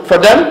 So for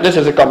them, this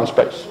is a common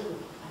space.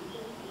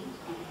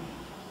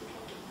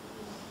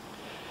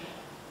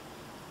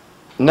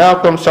 Now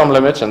come some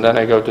limits, and then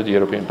I go to the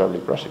European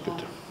Public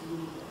Prosecutor.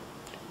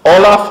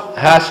 OLAF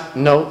has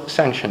no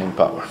sanctioning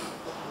power.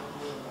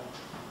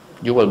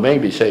 You will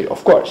maybe say,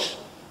 of course.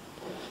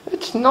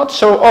 It's not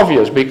so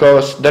obvious,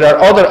 because there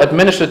are other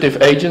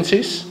administrative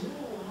agencies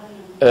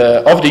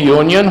of the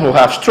Union who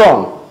have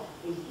strong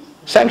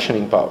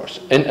sanctioning powers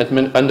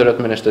under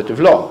administrative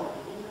law.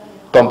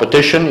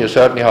 Competition, you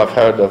certainly have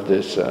heard of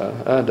this,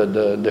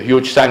 the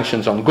huge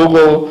sanctions on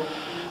Google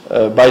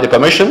by the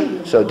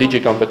Commission, so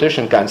DG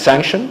Competition can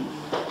sanction.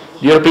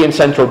 The European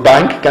Central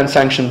Bank can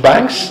sanction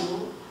banks,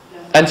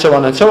 and so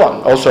on and so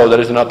on. Also, there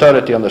is an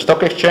authority on the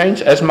stock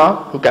exchange,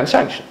 ESMA, who can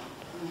sanction.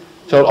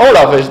 So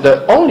OLAF is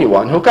the only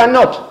one who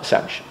cannot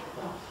sanction.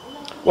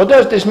 What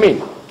does this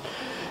mean?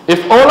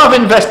 If OLAF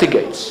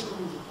investigates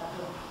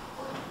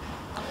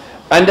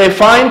and they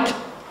find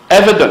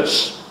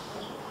evidence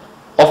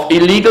of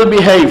illegal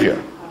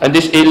behavior, and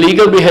this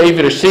illegal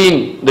behavior is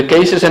seen, the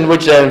cases in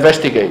which they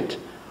investigate,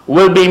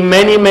 will be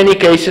many, many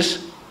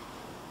cases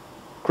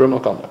criminal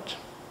conduct.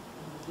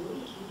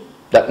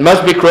 That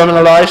must be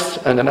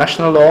criminalized under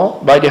national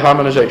law by the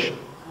harmonization.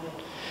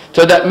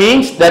 So that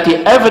means that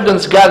the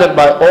evidence gathered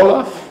by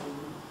OLAF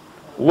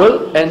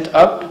will end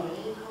up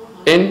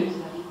in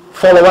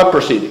follow-up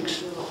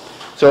proceedings.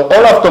 So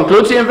OLAF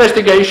concludes the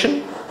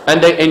investigation,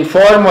 and they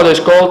inform what is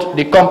called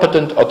the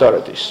competent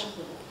authorities.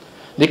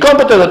 The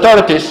competent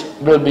authorities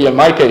will be, in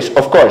my case,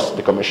 of course,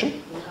 the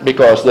Commission,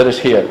 because there is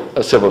here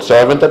a civil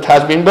servant that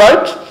has been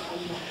bribed,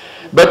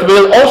 but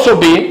will also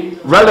be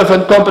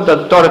relevant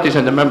competent authorities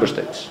in the member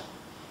states.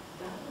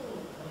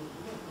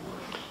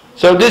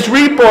 So this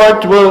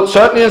report will,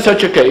 certainly in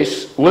such a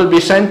case, will be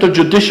sent to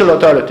judicial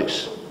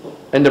authorities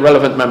in the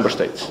relevant member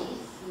states.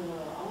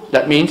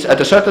 That means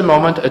at a certain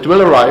moment it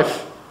will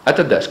arrive at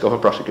the desk of a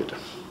prosecutor.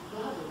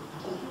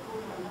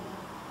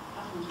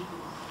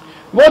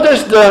 What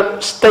is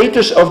the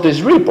status of this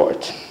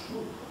report?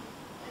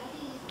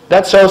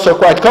 That's also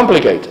quite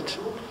complicated.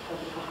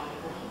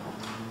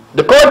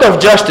 The Court of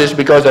Justice,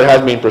 because there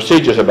has been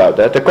procedures about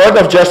that, the Court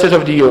of Justice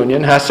of the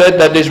Union has said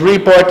that this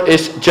report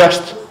is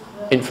just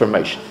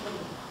information.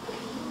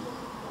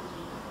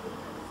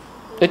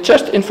 It's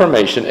just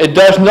information. It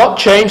does not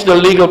change the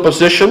legal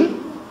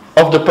position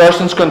of the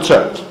persons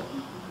concerned.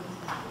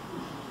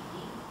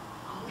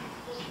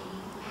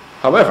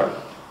 However,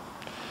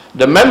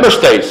 the member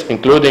states,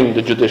 including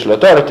the judicial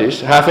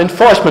authorities, have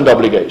enforcement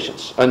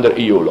obligations under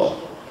EU law.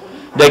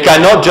 They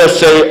cannot just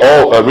say,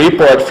 oh, a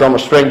report from a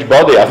strange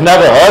body I've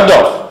never heard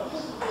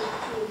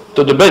of,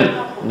 to the bin.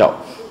 No.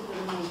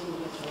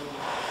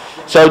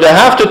 So they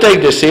have to take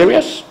this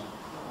serious,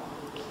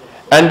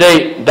 and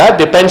that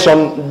depends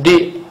on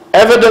the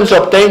evidence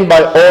obtained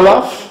by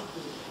OLAF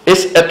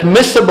is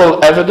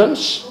admissible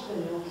evidence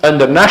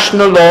under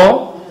national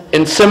law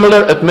in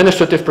similar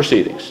administrative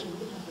proceedings.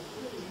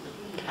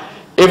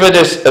 If it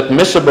is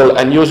admissible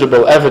and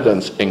usable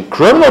evidence in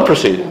criminal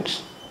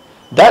proceedings,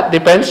 that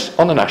depends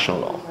on the national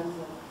law.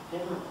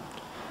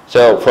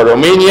 So for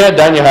Romania,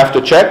 then you have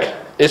to check,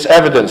 is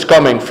evidence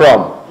coming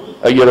from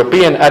a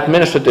European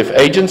administrative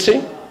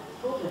agency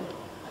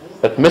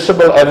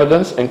admissible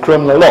evidence in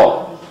criminal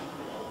law?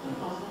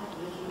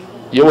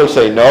 You will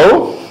say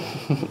no,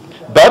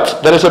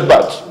 but there is a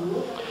but.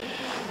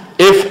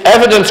 If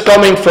evidence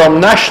coming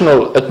from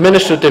national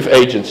administrative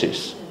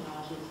agencies,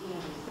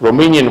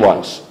 Romanian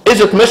ones,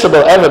 is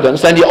admissible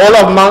evidence, then the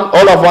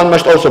OLAF one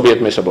must also be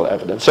admissible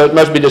evidence. So it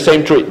must be the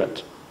same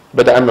treatment.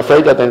 But I'm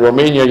afraid that in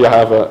Romania you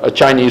have a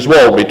Chinese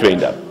wall between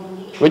them,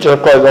 which is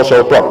of course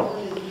also a problem.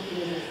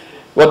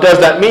 What does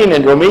that mean?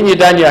 In Romania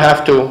then you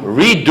have to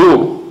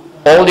redo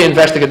all the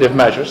investigative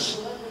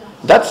measures.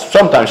 That's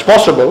sometimes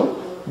possible,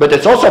 but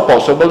it's also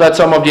possible that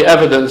some of the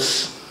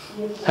evidence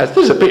has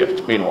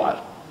disappeared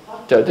meanwhile.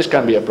 So this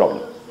can be a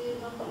problem.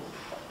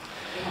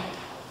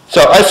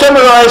 So I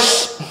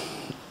summarize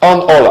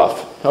on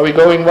OLAF. Are we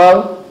going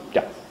well?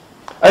 Yeah.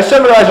 I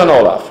summarize on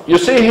OLAF. You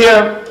see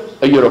here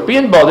a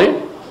European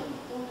body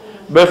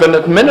with an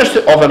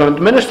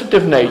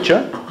administrative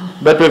nature,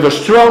 but with a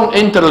strong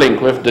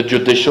interlink with the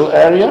judicial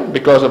area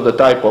because of the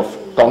type of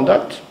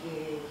conduct.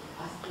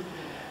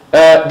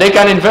 They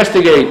can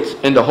investigate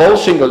in the whole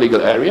single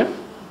legal area,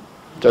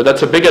 so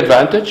that's a big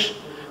advantage.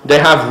 They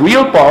have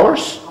real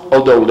powers,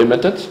 although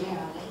limited,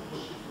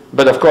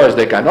 but of course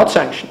they cannot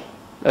sanction,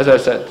 as I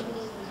said.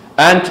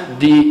 And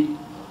the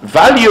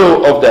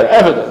value of their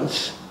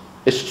evidence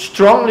is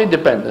strongly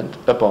dependent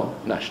upon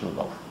national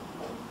law.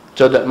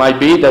 So that might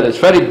be that it's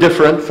very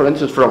different, for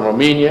instance, from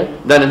Romania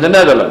than in the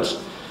Netherlands.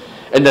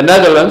 In the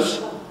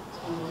Netherlands,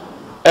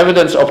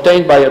 evidence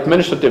obtained by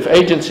administrative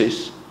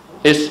agencies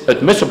is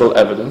admissible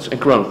evidence in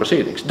criminal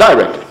proceedings,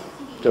 directly.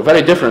 So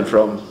very different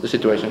from the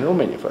situation in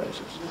Romania, for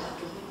instance.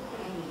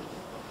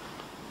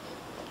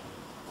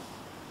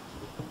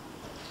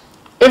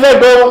 If I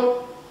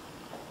go,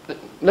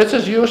 let's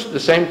just use the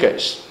same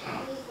case.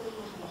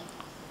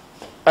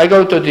 I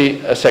go to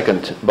the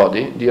second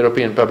body, the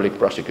European Public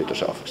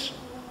Prosecutor's Office.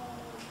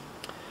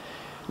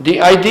 The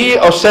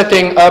idea of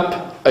setting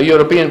up a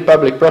European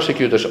Public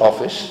Prosecutor's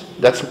Office,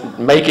 that's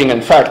making,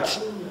 in fact,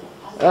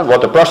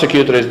 what the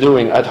prosecutor is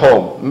doing at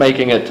home,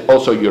 making it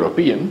also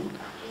European,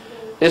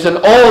 is an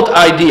old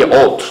idea,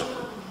 old.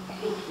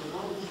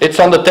 It's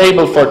on the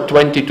table for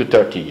 20 to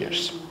 30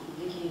 years.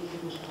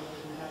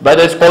 But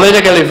it's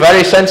politically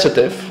very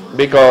sensitive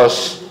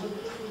because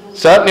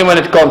certainly when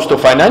it comes to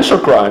financial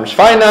crimes,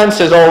 finance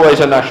is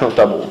always a national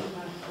taboo.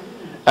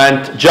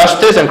 And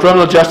justice and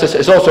criminal justice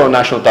is also a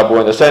national taboo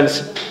in the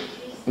sense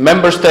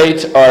member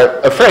states are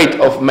afraid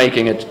of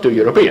making it to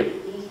European.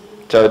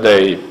 So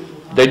they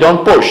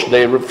don't push,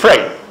 they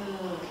refrain.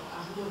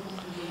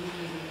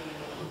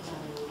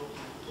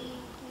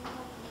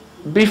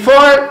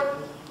 Before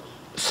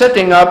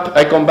setting up,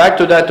 I come back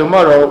to that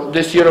tomorrow,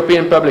 this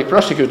European Public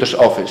Prosecutor's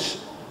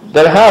Office,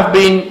 there have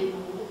been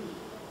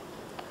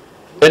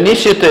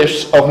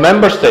initiatives of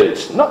member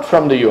states, not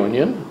from the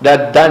Union,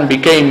 that then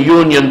became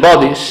union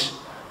bodies,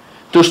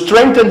 to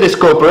strengthen this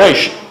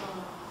cooperation.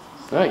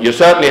 You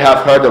certainly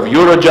have heard of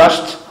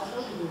Eurojust,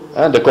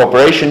 the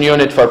cooperation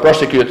unit for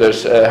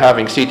prosecutors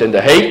having seat in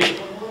The Hague.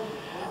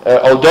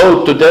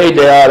 Although today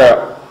they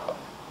are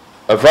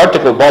a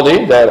vertical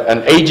body, they're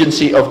an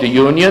agency of the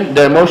Union,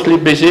 they're mostly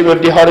busy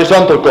with the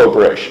horizontal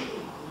cooperation.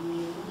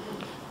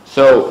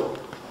 So,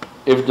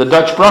 if the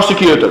Dutch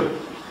prosecutor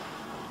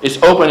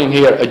is opening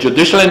here a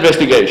judicial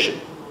investigation,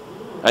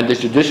 and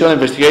this judicial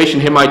investigation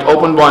he might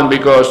open one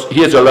because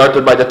he is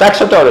alerted by the tax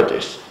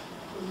authorities.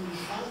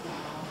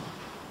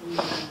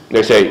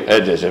 They say,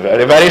 it is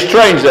very, very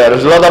strange,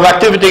 there's a lot of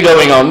activity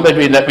going on, but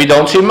we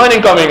don't see money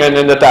coming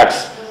in the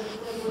tax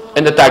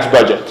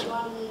budget.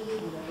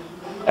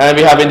 And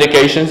we have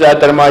indications that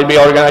there might be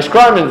organized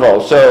crime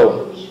involved,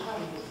 so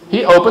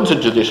he opens a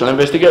judicial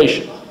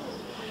investigation.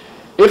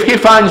 If he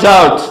finds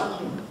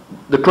out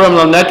the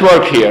criminal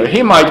network here,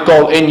 he might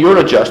call in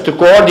Eurojust to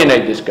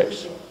coordinate this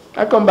case.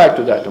 I'll come back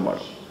to that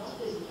tomorrow.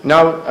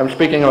 Now I'm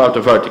speaking about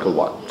the vertical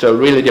one, so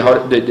really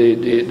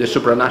the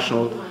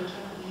supranational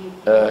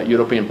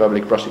European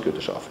Public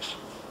Prosecutor's Office.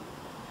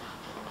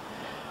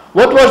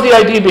 What was the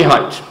idea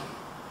behind?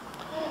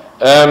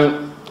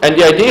 And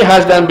the idea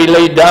has then been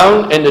laid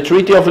down in the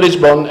Treaty of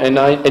Lisbon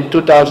in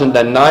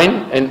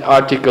 2009 in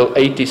Article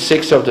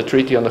 86 of the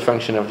Treaty on the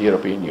Function of the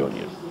European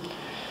Union.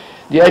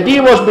 The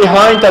idea was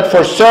behind that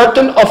for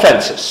certain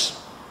offences,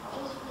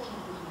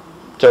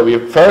 so we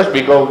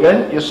go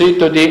again, you see,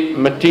 to the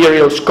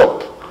material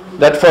scope,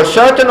 that for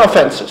certain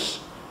offences,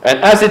 and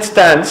as it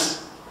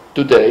stands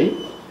today,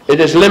 it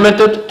is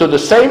limited to the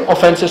same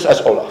offences as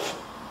OLAF.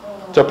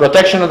 So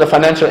protection of the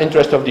financial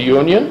interest of the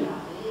Union,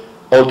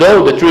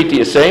 although the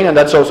treaty is saying, and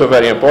that's also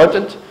very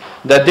important,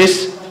 that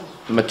this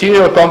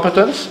material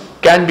competence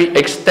can be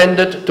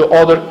extended to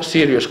other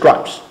serious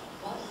crimes.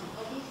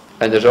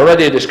 And there's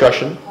already a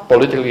discussion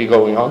politically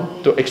going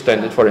on to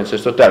extend it, for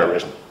instance, to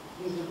terrorism.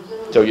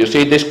 So you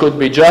see, this could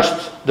be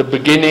just the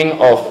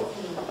beginning of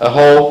a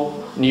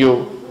whole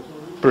new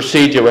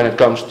procedure when it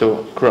comes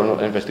to criminal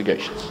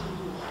investigations.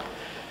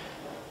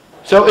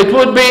 So it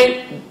would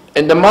be,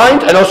 in the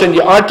mind and also in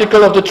the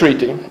article of the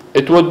treaty,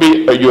 it would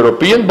be a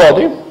European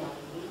body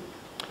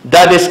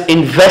that is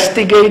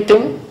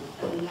investigating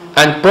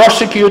and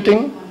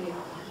prosecuting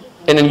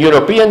in a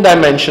European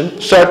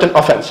dimension certain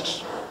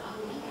offences.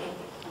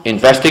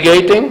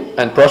 Investigating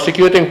and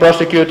prosecuting.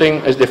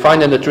 Prosecuting is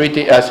defined in the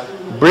treaty as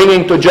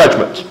bringing to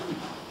judgment.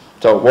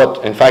 So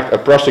what, in fact, a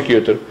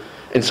prosecutor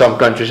in some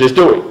countries is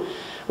doing.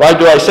 Why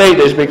do I say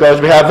this?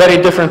 Because we have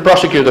very different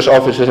prosecutors'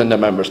 offices in the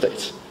member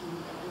states.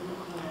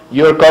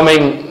 You're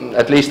coming,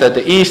 at least at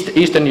the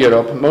Eastern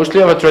Europe,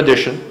 mostly of a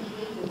tradition.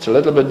 It's a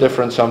little bit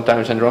different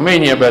sometimes in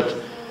Romania, but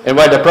in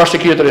where the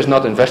prosecutor is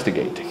not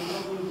investigating.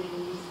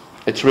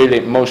 It's really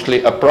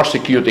mostly a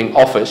prosecuting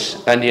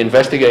office, and the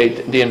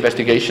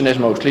investigation is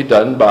mostly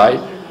done by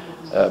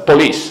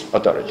police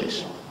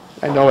authorities.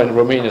 I know in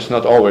Romania it's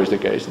not always the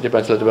case. It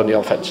depends a little bit on the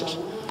offenses.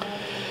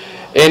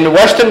 In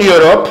Western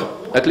Europe,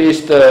 at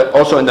least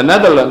also in the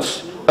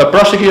Netherlands, a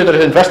prosecutor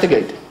is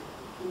investigating.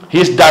 He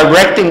is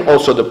directing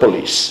also the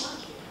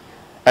police.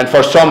 and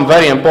for some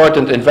very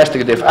important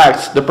investigative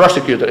acts, the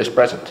prosecutor is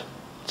present.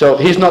 So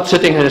he's not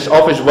sitting in his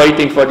office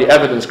waiting for the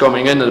evidence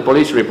coming in and the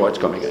police reports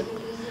coming in.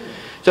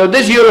 So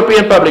this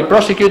European public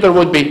prosecutor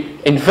would be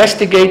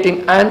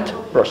investigating and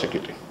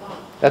prosecuting.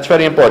 That's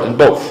very important,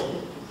 both.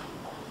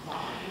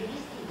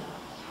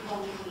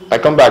 I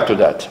come back to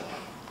that.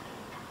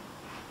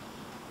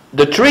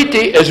 The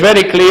treaty is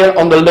very clear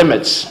on the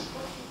limits.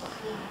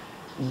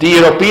 The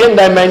European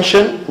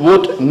dimension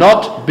would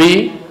not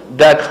be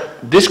that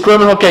these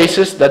criminal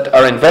cases that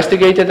are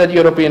investigated at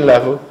European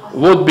level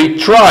would be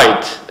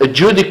tried,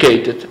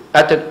 adjudicated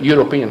at the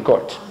European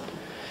court.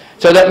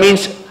 So that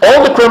means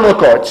all the criminal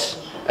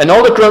courts and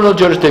all the criminal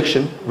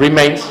jurisdiction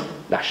remains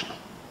national.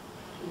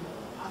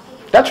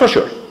 That's for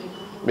sure,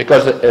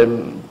 because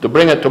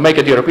to make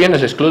it European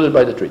is excluded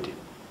by the treaty.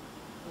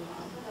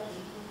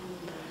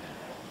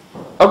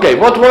 Okay,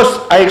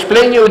 I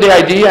explain you the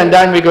idea and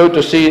then we go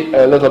to see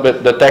a little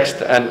bit the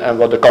text and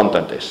what the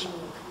content is.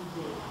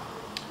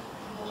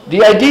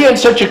 The idea in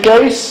such a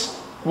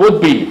case would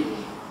be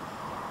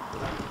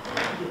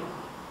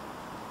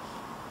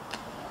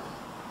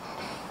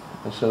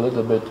it's a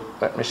little bit,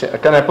 let me see,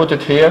 can I put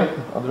it here?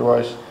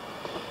 Otherwise,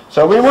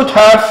 so we would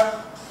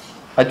have,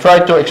 I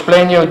tried to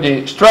explain you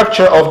the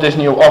structure of this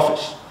new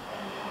office.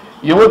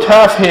 You would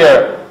have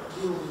here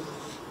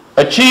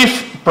a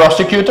chief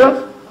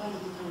prosecutor,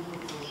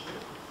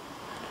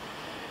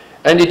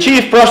 and the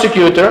chief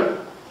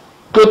prosecutor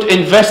could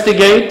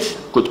investigate,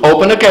 could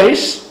open a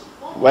case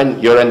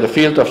when you're in the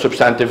field of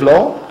substantive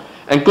law,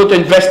 and could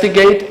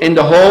investigate in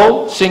the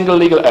whole single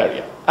legal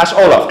area, as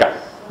OLAF can.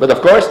 But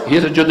of course, he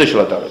is a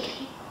judicial authority.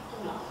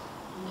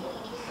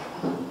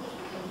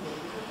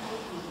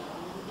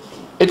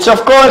 It's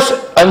of course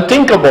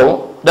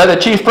unthinkable that a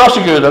chief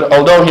prosecutor,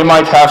 although he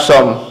might have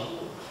some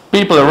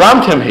people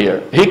around him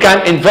here, he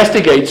can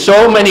investigate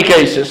so many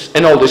cases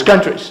in all these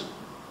countries.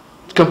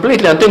 It's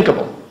completely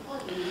unthinkable.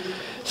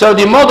 So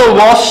the model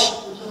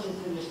was,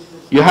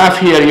 you have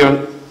here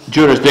your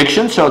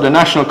jurisdiction, so the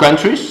national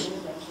countries.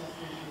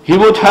 He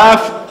would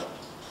have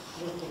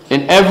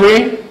in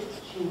every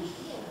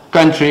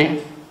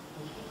country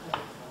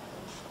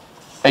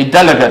a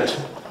delegate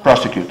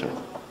prosecutor.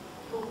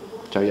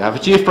 So you have a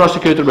chief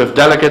prosecutor with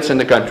delegates in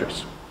the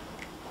countries.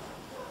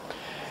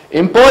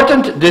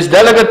 Important, these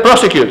delegate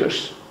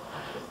prosecutors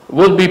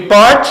would be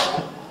part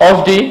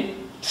of the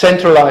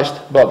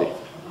centralized body.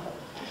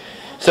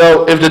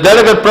 So if the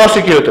delegate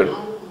prosecutor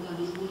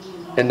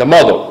in the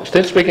model,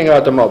 still speaking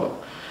about the model,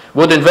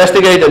 would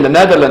investigate in the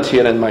Netherlands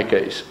here in my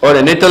case, or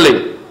in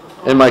Italy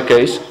in my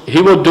case, he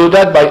would do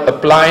that by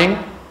applying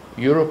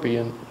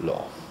European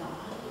law.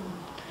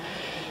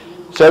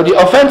 So the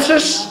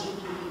offenses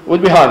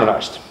would be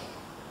harmonized.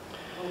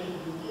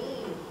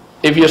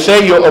 If you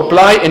say you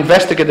apply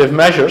investigative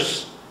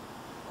measures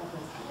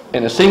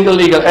in a single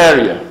legal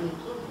area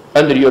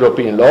under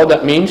European law,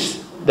 that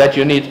means that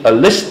you need a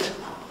list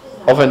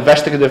of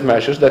investigative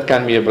measures that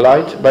can be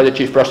applied by the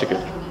chief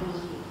prosecutor.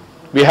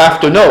 We have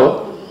to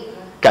know,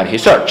 can he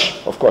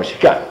search? Of course he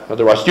can,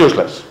 otherwise it's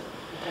useless.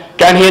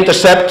 Can he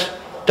intercept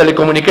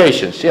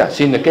telecommunications? Yeah,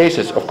 seen the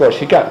cases, of course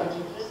he can.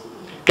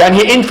 Can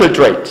he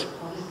infiltrate?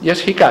 Yes,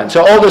 he can.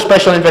 So all the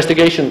special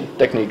investigation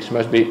techniques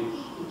must be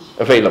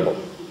available.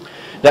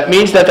 That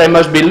means that they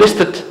must be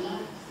listed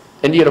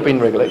in the European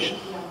regulation.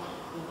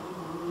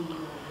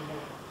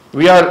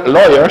 We are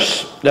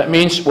lawyers. That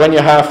means when you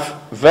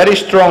have very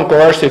strong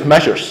coercive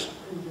measures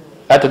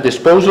at the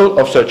disposal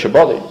of such a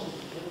body,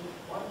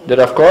 that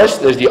of course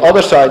there's the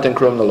other side in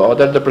criminal law,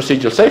 that the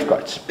procedural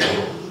safeguards.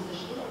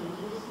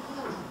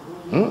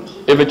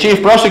 If a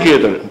chief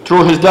prosecutor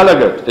through his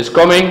delegate is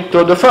coming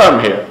to the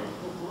firm here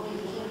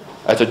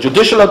as a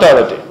judicial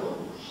authority,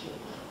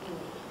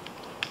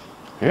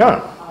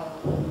 yeah,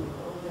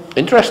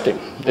 interesting.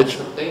 It's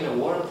obtain a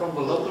warrant from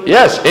the local.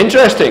 Yes,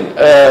 interesting.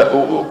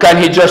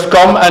 Can he just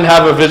come and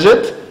have a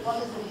visit?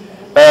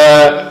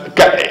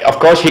 Of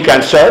course he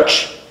can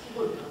search.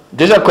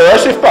 These are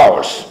coercive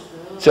powers.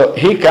 So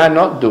he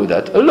cannot do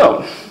that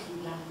alone.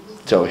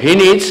 So he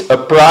needs a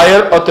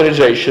prior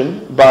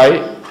authorization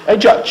by a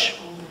judge.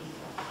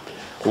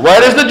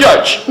 Where is the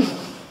judge?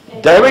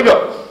 There we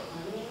go.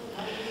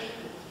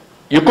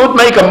 You could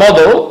make a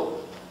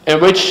model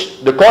in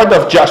which the Court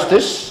of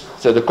Justice,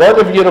 so the Court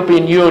of the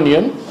European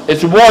Union,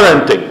 is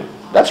warranting.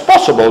 That's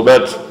possible,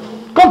 but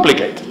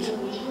complicated.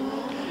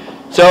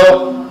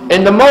 So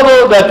in the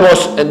model that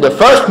was in the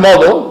first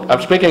model,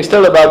 I'm speaking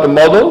still about the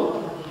model,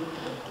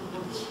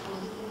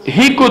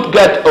 he could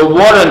get a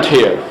warrant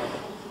here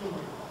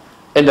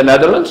in the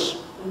Netherlands.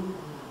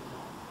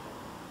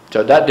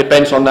 So that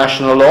depends on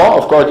national law.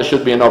 Of course, there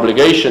should be an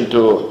obligation to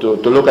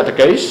look at the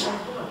case.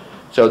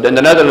 So in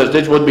the Netherlands,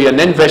 this would be an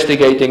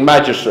investigating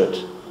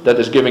magistrate that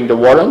is giving the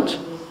warrant.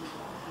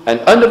 And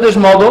under this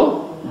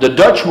model, the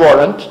Dutch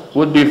warrant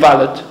would be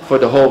valid for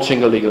the whole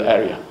single legal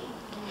area.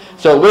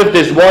 So with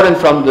this warrant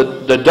from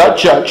the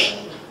Dutch judge,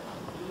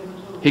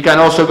 he can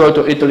also go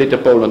to Italy, to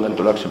Poland, and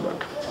to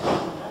Luxembourg.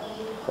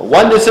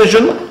 One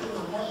decision,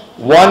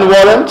 one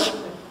warrant,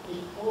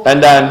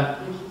 and then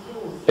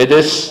it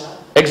is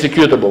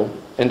executable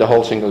in the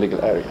whole single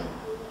legal area.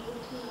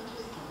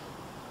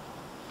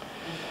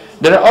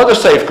 There are other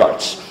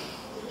safeguards.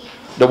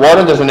 The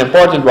warrant is an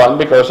important one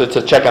because it's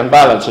a check and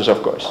balances,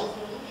 of course.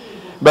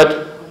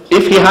 But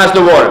if he has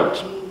the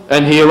warrant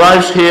and he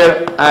arrives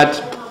here at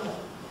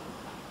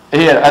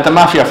the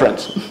mafia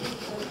friends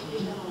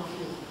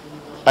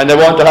and they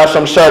want to have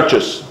some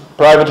searches,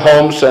 private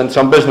homes and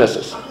some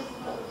businesses.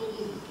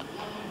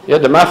 Yeah,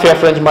 the mafia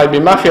friends might be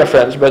mafia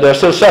friends, but they're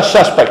still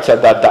suspects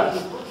at that time.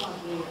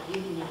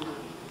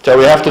 So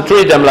we have to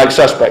treat them like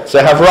suspects.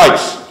 They have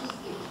rights.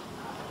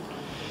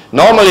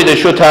 Normally they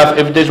should have,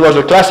 if this was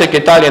a classic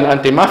Italian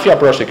anti-mafia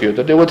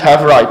prosecutor, they would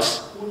have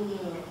rights,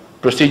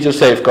 procedural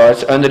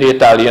safeguards under the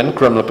Italian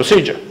criminal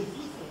procedure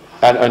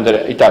and under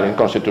Italian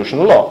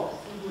constitutional law.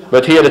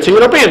 But here it's a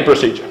European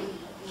procedure.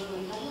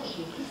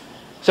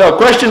 So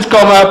questions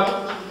come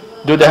up,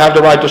 do they have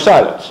the right to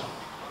silence?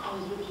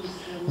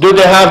 Do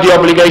they have the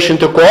obligation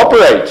to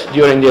cooperate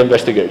during the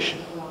investigation?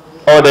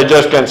 Or they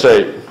just can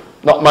say,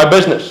 not my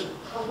business.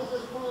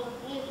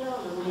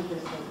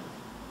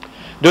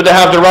 Do they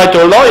have the right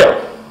to a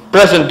lawyer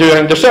present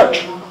during the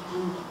search?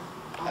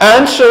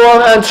 And so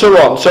on and so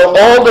on. So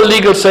all the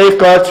legal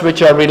safeguards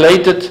which are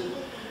related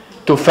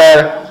to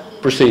fair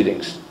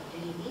proceedings,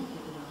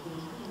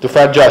 to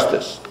fair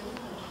justice,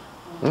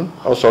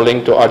 also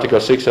linked to Article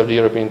 6 of the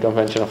European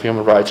Convention of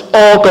Human Rights,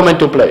 all come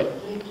into play.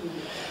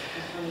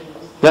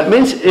 That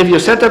means if you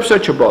set up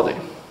such a body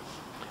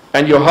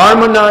and you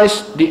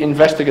harmonize the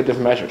investigative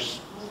measures,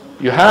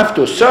 you have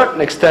to a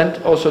certain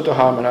extent also to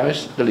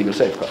harmonize the legal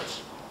safeguards.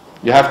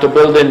 You have to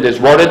build in this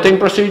warranting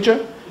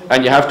procedure,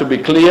 and you have to be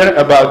clear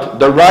about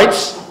the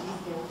rights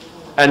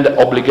and the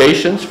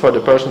obligations for the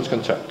persons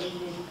concerned.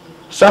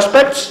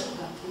 Suspects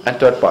and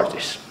third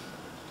parties.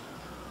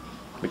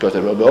 Because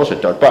there will be also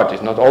third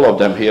parties. Not all of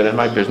them here in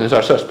my business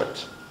are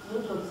suspects.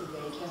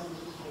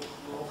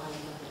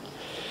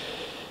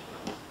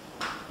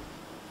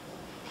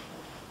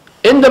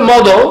 In the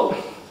model,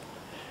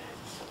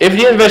 if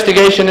the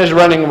investigation is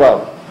running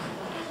well,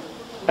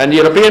 and the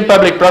European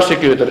public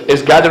prosecutor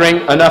is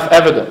gathering enough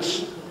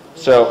evidence,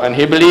 and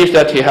he believes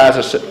that he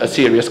has a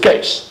serious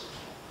case,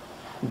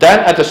 then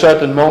at a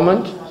certain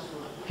moment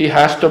he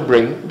has to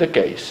bring the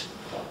case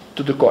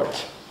to the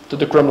court, to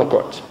the criminal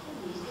court.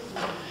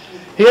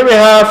 Here we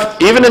have,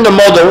 even in the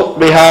model,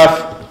 we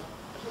have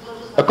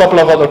a couple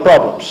of other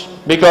problems,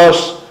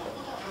 because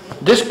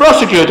this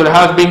prosecutor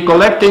has been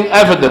collecting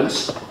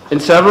evidence in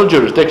several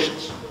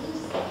jurisdictions.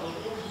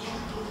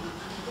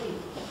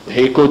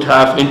 He could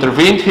have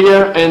intervened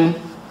here in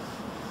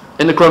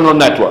the criminal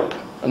network,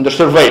 under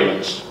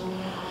surveillance.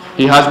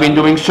 He has been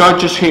doing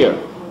searches here.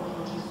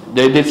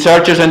 They did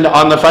searches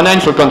on the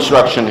financial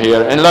construction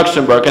here in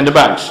Luxembourg and the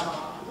banks.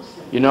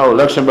 You know,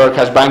 Luxembourg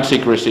has bank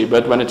secrecy,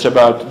 but when it's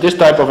about this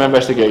type of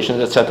investigations,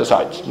 it's set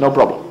aside. No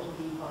problem.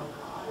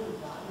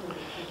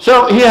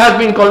 So he has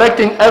been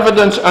collecting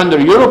evidence under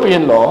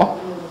European law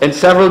in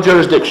several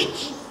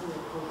jurisdictions.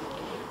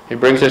 He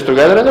brings this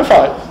together in a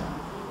file.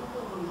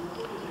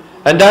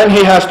 And then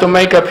he has to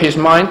make up his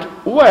mind,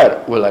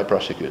 where will I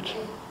prosecute?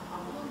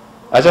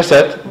 As I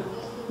said,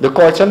 the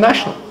courts are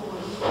national.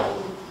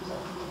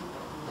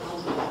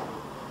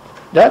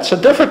 That's a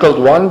difficult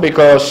one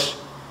because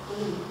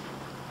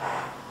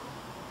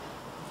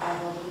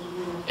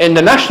in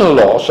the national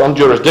laws on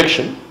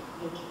jurisdiction,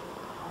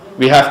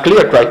 we have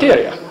clear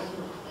criteria.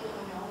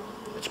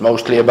 It's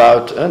mostly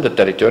about the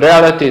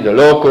territoriality, the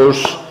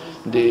locus,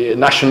 the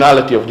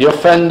nationality of the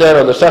offender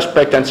or the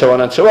suspect, and so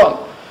on and so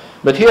on.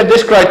 But here,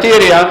 this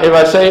criteria, if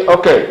I say,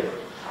 okay,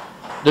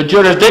 the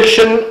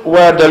jurisdiction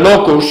where the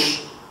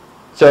locus,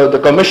 so the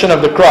commission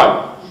of the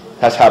crime,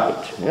 has happened.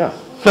 Yeah.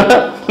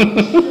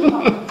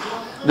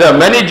 There are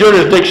many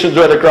jurisdictions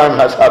where the crime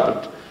has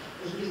happened.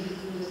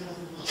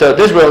 So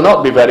this will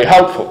not be very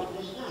helpful.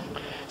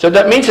 So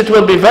that means it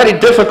will be very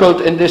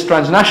difficult in these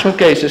transnational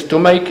cases to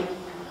make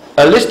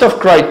a list of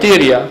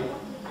criteria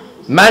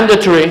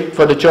mandatory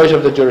for the choice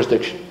of the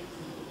jurisdiction.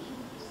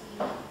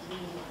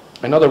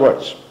 In other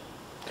words,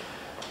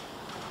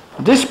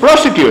 this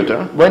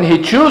prosecutor, when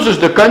he chooses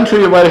the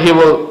country where he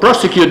will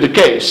prosecute the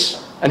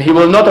case, and he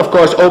will not, of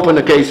course, open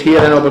a case here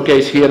and open a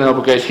case here and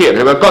open a case here.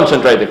 He will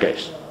concentrate the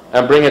case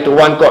and bring it to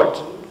one court.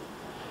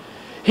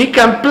 He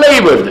can play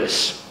with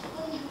this.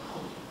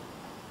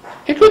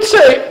 He could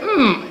say,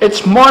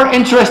 it's more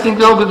interesting to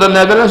go to the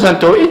Netherlands than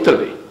to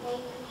Italy.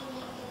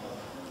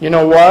 You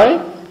know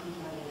why?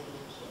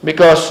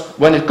 Because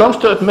when it comes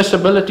to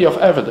admissibility of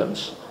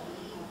evidence,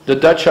 the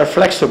Dutch are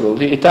flexible,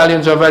 the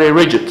Italians are very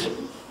rigid.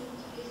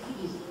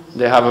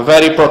 They have a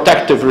very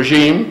protective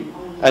regime,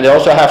 and they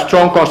also have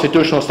strong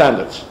constitutional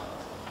standards.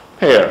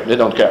 Here, they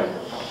don't care.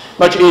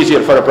 Much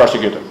easier for a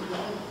prosecutor.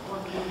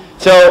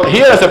 So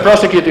here as a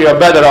prosecutor you are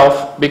better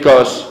off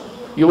because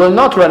you will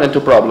not run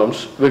into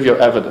problems with your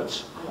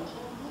evidence.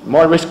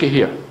 More risky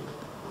here.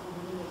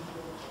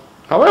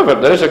 However,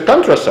 there is a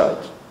contra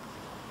side.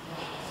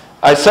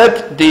 I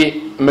said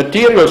the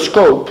material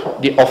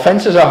scope, the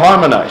offenses are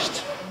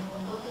harmonized,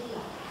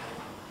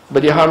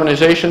 but the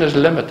harmonization is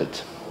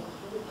limited.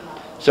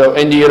 So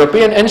in the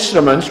European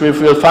instruments, we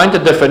will find the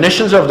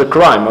definitions of the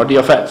crime or the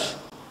offense.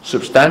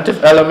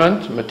 Substantive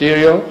element,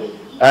 material,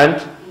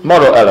 and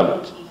moral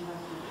element.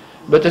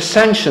 But the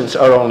sanctions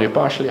are only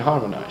partially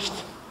harmonized.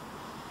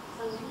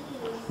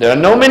 There are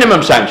no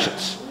minimum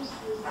sanctions.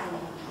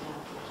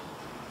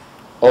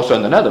 Also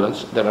in the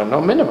Netherlands, there are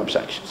no minimum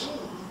sanctions.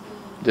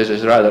 This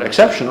is rather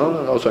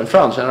exceptional. Also in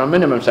France, there are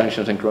minimum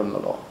sanctions in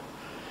criminal law.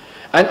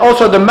 And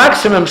also the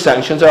maximum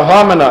sanctions are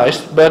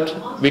harmonized,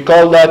 but we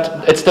call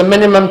that, it's the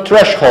minimum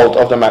threshold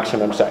of the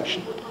maximum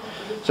sanction.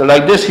 So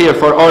like this here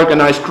for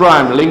organized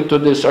crime linked to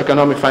these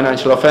economic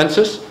financial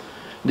offenses,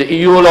 the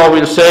EU law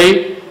will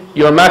say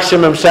your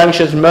maximum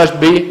sanctions must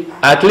be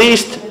at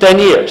least 10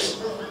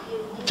 years.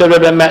 So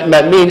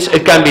that means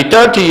it can be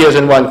 30 years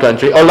in one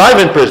country or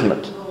life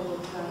imprisonment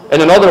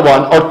in another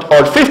one,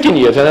 or 15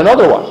 years in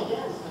another one.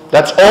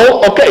 That's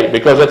all okay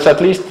because it's at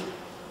least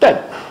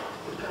 10.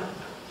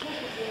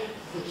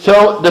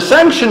 So the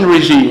sanction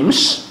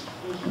regimes,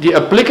 the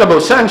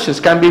applicable sanctions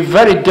can be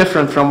very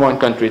different from one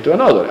country to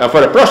another. And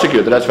for a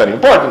prosecutor, that's very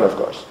important, of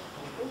course.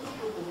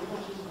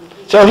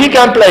 So he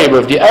can play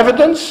with the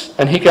evidence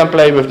and he can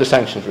play with the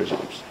sanctions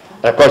regimes.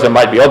 And of course, there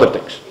might be other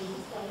things.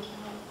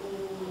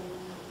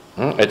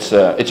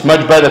 It's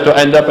much better to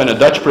end up in a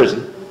Dutch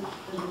prison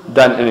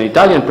than in an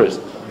Italian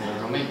prison.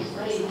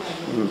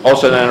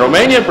 Also in a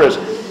Romanian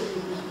prison.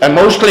 And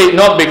mostly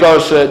not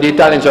because the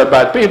Italians are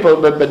bad people,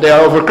 but they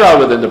are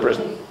overcrowded in the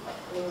prison.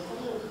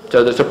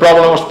 So there's a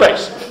problem of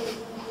space,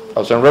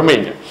 also in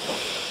Romania.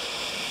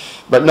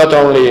 But not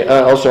only,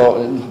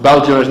 also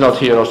Belgium is not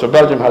here, also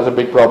Belgium has a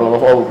big problem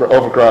of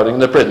overcrowding in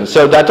the prison.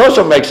 So that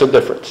also makes a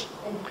difference.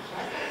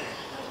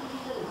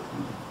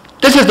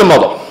 This is the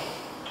model.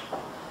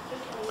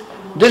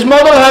 This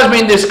model has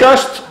been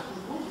discussed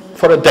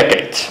for a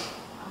decade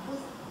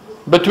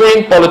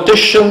between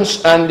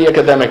politicians and the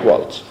academic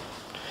world.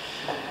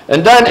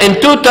 And then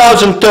in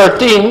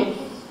 2013,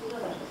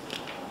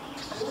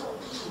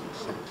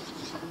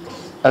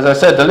 as I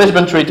said, the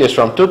Lisbon Treaty is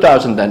from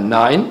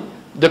 2009.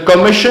 The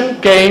Commission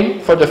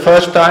came for the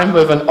first time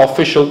with an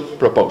official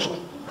proposal.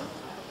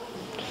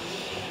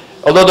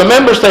 Although the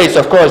member states,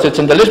 of course, it's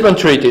in the Lisbon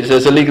Treaty,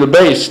 there's a legal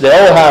base, they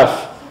all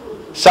have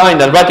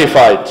signed and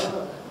ratified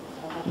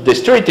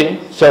this treaty,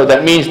 so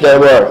that means they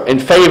were in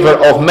favor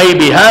of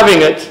maybe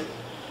having it.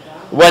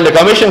 When the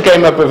Commission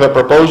came up with a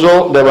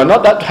proposal, they were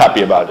not that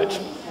happy about it.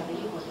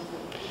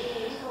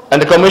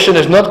 And the Commission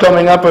is not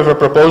coming up with a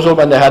proposal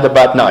when they had a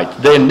bad night.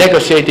 They're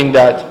negotiating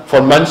that for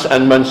months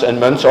and months and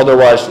months,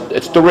 otherwise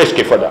it's too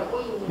risky for them.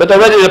 But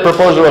already the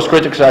proposal was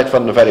criticized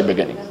from the very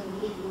beginning.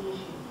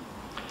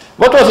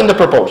 What was in the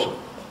proposal?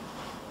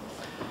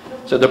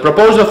 So the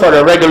proposal for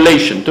a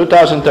regulation,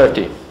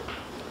 2013.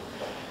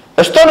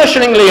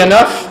 Astonishingly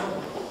enough,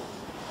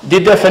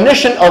 the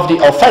definition of the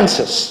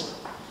offenses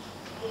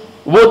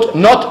would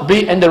not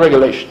be in the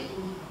regulation.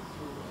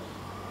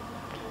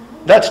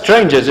 That's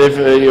strange, as if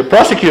you're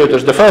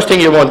prosecutors, the first thing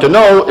you want to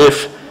know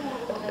if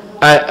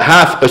I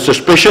have a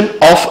suspicion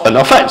of an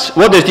offense.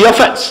 What is the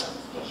offense?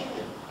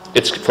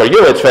 It's, for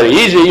you it's very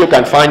easy, you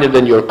can find it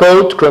in your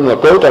code, criminal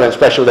code, or in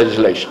special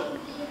legislation.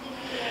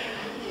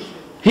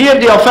 Here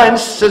the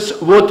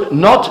offenses would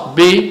not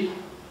be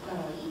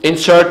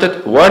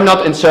inserted, were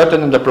not inserted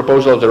in the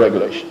proposal of the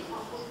regulation.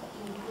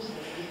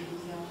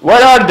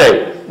 Where are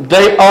they?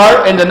 They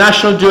are in the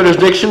national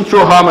jurisdiction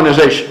through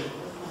harmonization.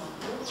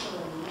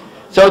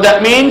 So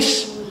that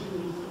means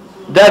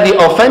that the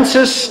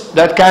offenses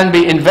that can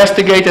be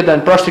investigated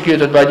and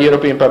prosecuted by the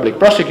European Public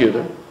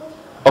Prosecutor,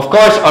 of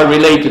course, are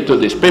related to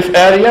this PIF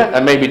area,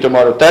 and maybe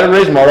tomorrow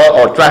terrorism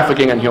or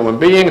trafficking in human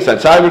beings and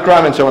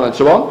cybercrime and so on and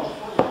so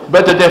on.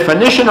 But the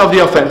definition of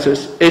the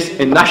offenses is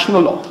in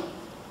national law.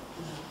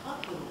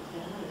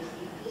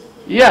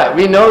 Yeah,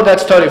 we know that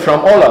story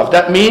from OLAF.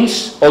 That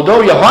means,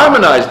 although you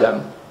harmonize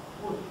them,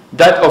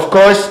 that of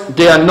course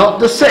they are not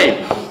the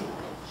same.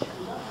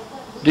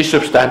 The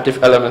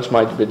substantive elements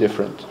might be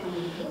different.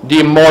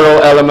 The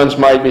moral elements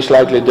might be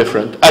slightly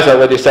different. As I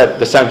already said,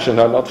 the sanctions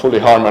are not fully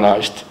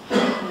harmonized.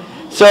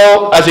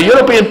 So, as a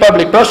European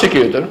public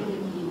prosecutor,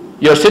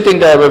 you're sitting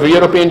there with a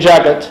European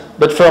jacket,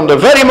 but from the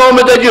very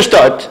moment that you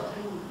start,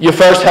 you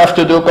first have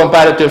to do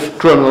comparative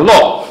criminal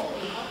law.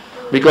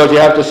 Because you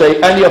have to say,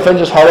 and the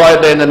offenses, how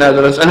are they in the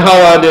Netherlands, and how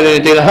are they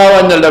in Italy, how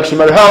are they in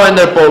Luxembourg, how are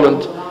they in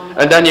Poland,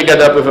 and then you get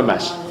up with a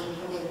mess.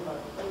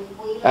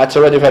 That's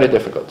already very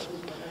difficult.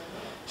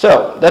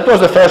 So, that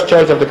was the first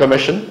choice of the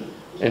Commission,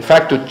 in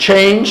fact, to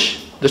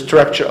change the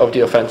structure of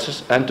the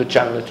offenses and to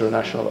channel it through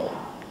national law,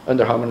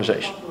 under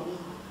harmonization.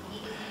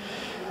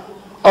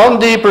 On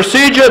the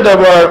procedure, they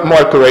were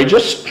more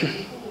courageous.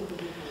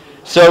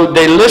 So,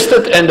 they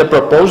listed in the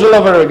proposal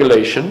of a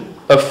regulation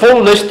a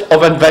full list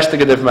of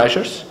investigative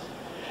measures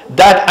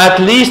that at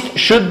least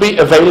should be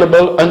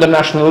available under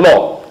national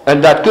law,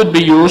 and that could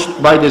be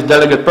used by this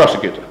delegate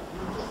prosecutor.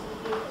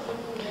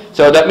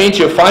 So that means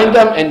you find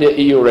them in the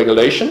EU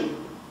regulation,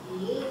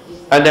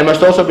 and they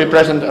must also be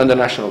present under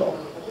national law.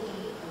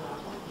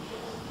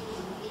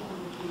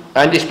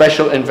 And the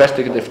special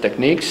investigative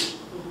techniques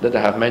that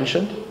I have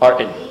mentioned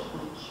are in.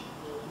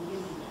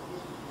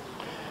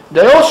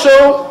 They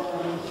also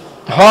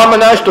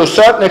harmonized to a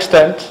certain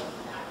extent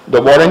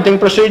the warranting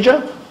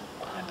procedure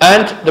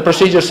and the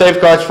procedure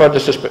safeguards for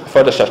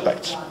the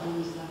suspects.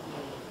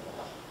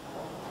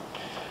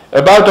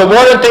 About the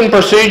warranting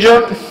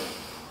procedure,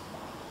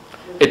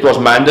 it was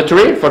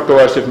mandatory for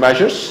coercive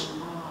measures,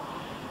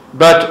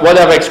 but what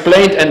I've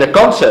explained in the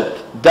concept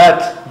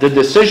that the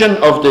decision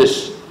of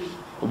this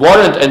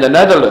warrant in the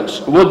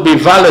Netherlands would be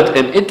valid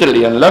in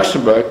Italy and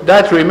Luxembourg,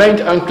 that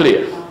remained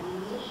unclear.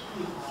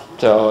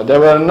 So they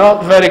were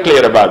not very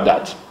clear about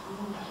that.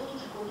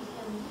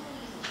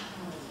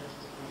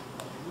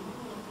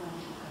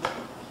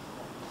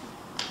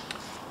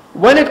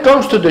 When it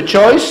comes to the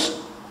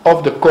choice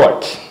of the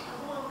court,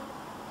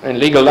 in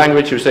legal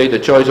language you say the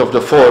choice of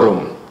the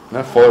forum.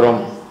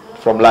 Forum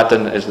from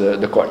Latin is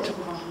the court.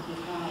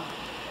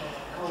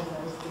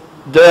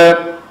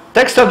 The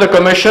text of the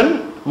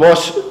Commission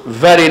was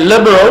very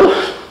liberal,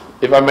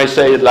 if I may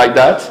say it like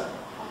that,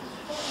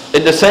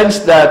 in the sense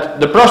that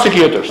the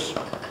prosecutors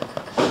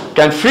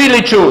can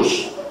freely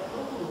choose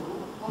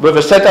with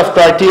a set of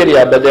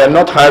criteria, but they are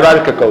not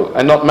hierarchical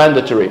and not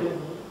mandatory,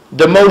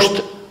 the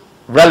most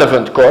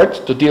relevant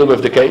court to deal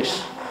with the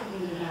case,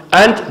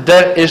 and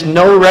there is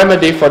no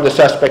remedy for the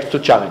suspect to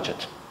challenge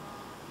it.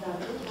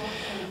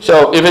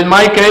 So if in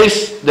my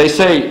case they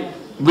say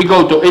we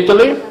go to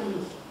Italy,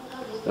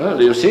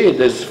 you see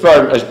this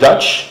firm is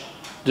Dutch,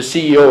 the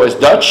CEO is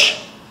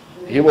Dutch,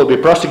 he will be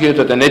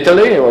prosecuted in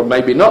Italy or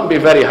maybe not be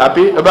very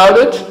happy about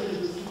it,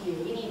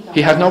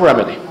 he has no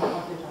remedy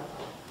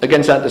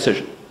against that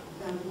decision.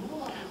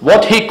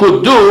 What he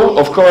could do,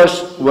 of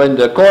course, when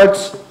the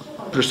court's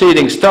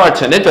proceeding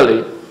starts in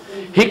Italy,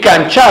 he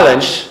can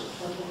challenge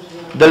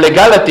the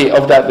legality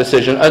of that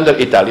decision under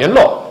Italian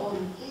law.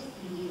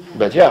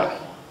 But yeah,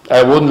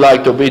 I wouldn't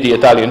like to be the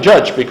Italian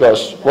judge,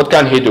 because what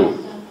can he do?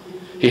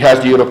 He has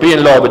the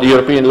European law, but the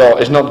European law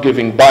is not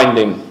giving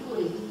binding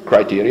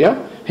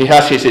criteria. He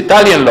has his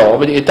Italian law,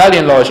 but the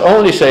Italian law is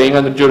only saying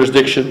under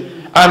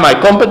jurisdiction, am I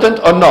competent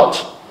or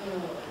not?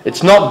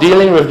 It's not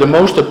dealing with the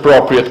most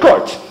appropriate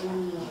court,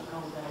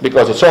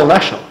 because it's all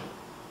national.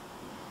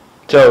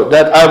 So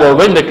that I will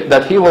win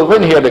that he will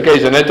win here the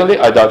case in Italy,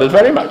 I doubt it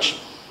very much.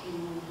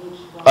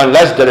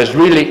 Unless there is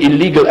really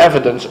illegal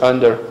evidence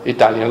under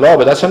Italian law,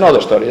 but that's another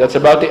story. That's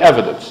about the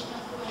evidence.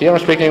 Here I'm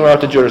speaking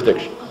about the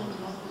jurisdiction.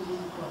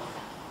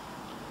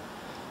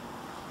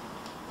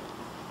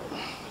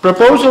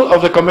 Proposal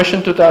of the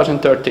Commission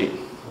 2013.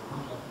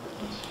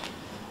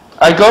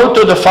 I go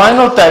to the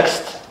final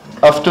text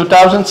of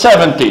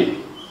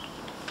 2017.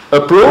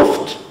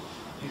 Approved,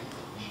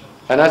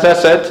 and as I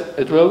said,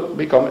 it will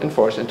become in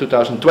force in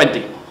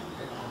 2020.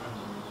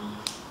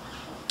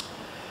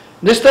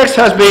 This text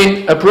has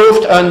been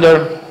approved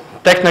under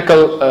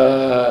technical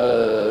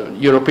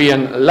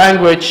European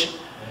language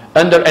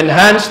under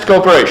enhanced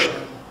cooperation.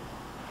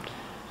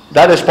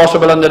 That is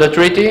possible under the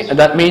treaty, and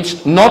that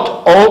means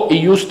not all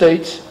EU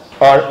states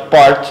are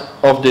part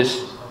of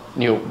this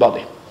new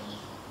body.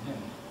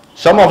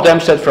 Some of them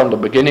said from the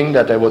beginning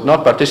that they would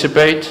not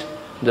participate,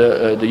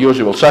 the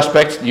usual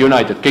suspects, the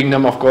United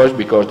Kingdom of course,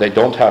 because they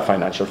don't have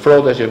financial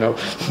fraud, as you know.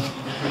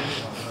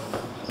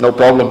 No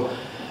problem.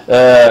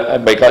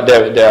 Because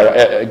they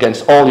are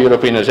against all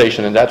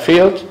Europeanization in that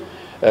field.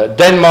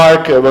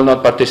 Denmark will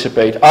not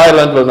participate,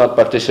 Ireland will not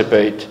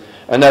participate,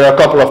 and there are a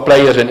couple of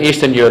players in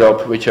Eastern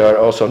Europe which are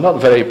also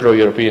not very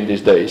pro-European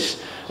these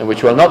days, and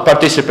which will not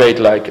participate,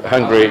 like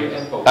Hungary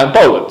and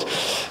Poland.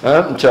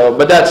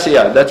 But that's,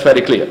 yeah, that's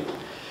very clear.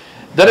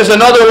 There is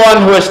another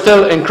one who is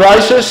still in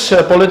crisis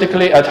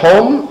politically at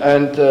home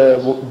and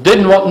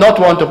not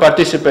want to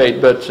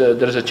participate, but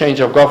there is a change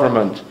of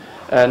government.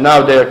 And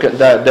now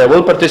they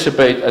will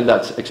participate, and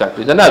that's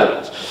exactly the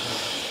Netherlands.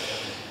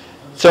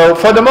 So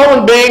for the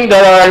moment being,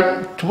 there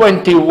are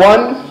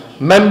 21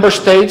 member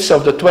states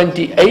of the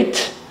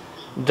 28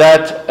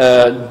 that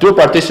do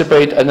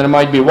participate, and there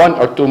might be 1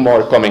 or 2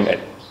 more coming in.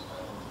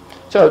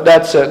 So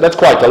that's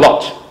quite a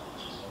lot.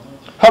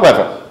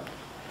 However,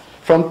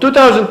 from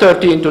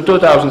 2013 to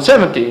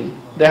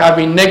 2017, they have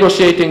been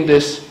negotiating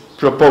this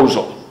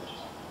proposal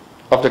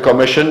of the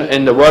Commission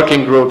in the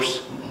working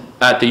groups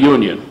at the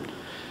Union.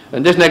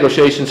 And these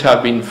negotiations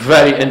have been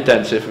very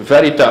intensive,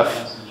 very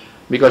tough,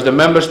 because the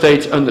member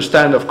states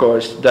understand, of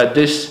course, that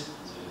this,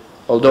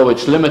 although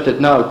it's limited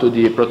now to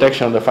the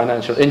protection of the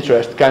financial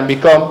interest, can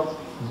become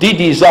the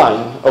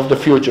design of the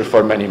future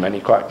for many, many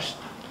crimes.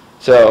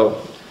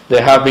 So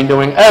they have been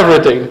doing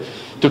everything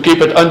to keep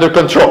it under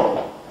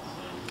control.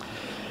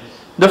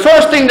 The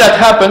first thing that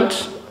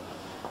happened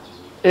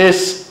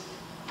is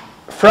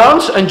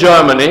France and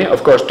Germany,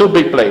 of course, 2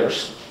 big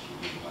players,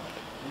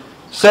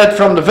 said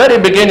from the very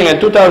beginning in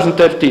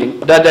 2013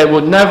 that they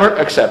would never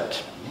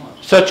accept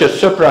such a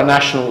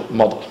supranational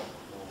model.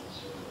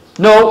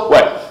 No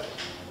way,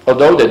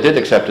 although they did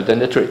accept it in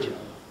the treaty.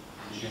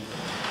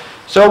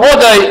 So what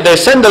they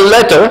send a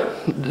letter,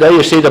 there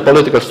you see the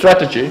political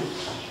strategy,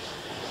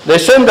 they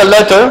send a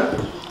letter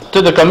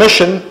to the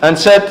Commission and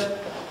said,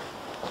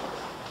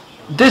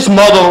 this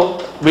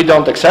model, we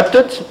don't accept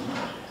it,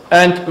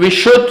 and we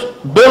should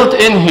build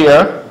in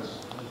here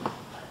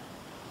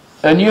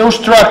a new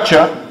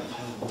structure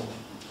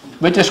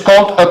which is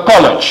called a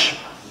college.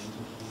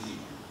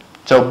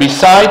 So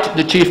beside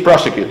the chief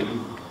prosecutor.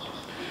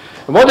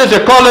 What is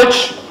a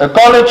college? A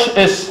college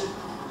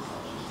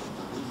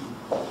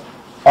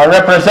are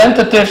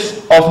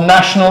representatives of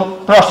national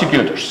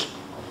prosecutors.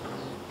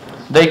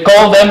 They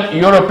call them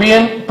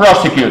European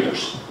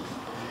prosecutors.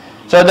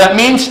 So that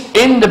means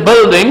in the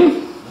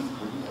building,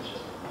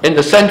 in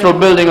the central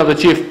building of the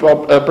chief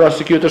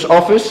prosecutor's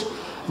office,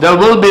 there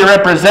will be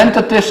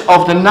representatives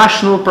of the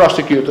national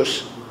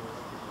prosecutors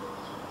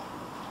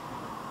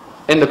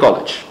in the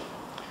college.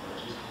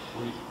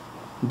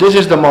 This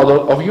is the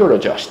model of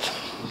Eurojust.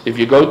 If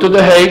you go to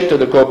The Hague, to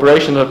the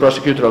cooperation of the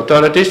prosecutor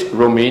authorities,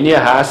 Romania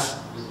has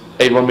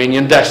a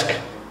Romanian desk.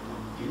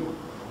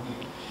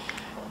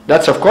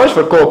 That's of course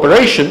for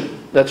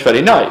cooperation, that's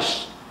very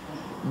nice.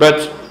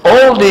 But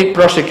all the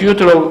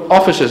prosecutorial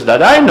offices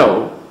that I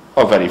know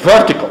are very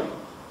vertical.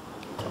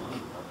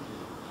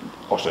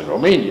 Also in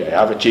Romania, you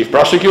have a chief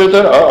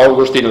prosecutor,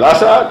 Augustin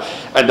Lasa,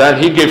 and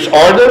then he gives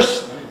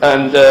orders,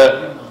 and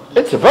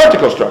it's a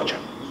vertical structure.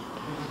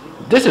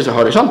 This is a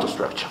horizontal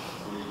structure.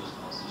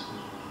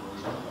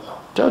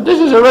 So this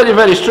is already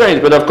very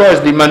strange, but of course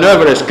the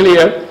maneuver is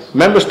clear.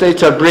 Member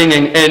states are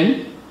bringing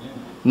in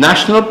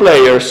national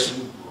players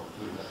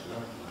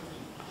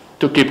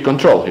to keep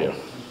control here.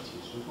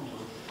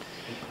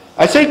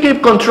 I say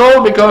keep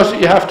control because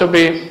you have to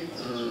be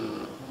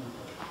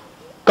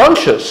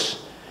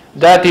conscious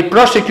that the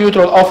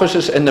prosecutorial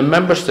offices in the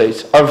member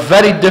states are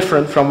very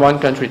different from one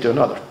country to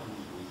another.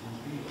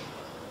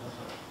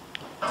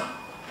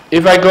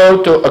 If I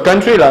go to a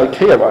country like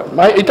here,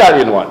 my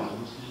Italian one,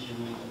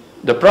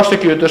 the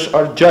prosecutors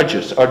are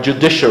judges, are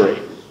judiciary.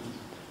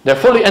 They're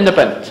fully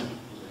independent.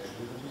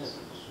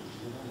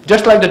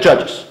 Just like the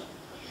judges.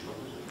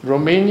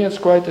 Romania is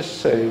quite the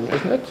same,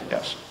 isn't it?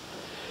 Yes.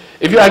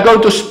 If I go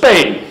to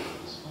Spain,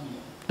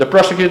 the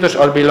prosecutors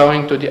are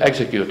belonging to the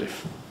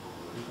executive.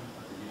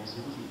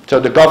 So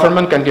the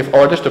government can give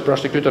orders to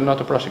prosecutor not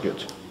to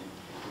prosecute.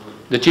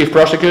 The chief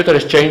prosecutor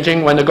is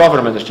changing when the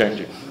government is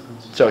changing.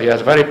 So he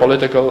has very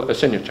political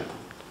signature.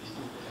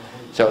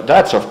 So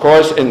that's of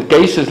course in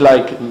cases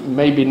like,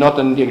 maybe not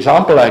in the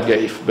example I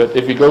gave, but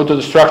if you go to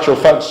the structural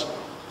funds,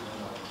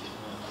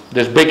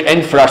 there's big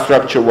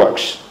infrastructure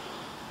works.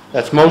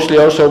 That's mostly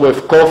also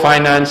with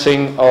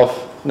co-financing of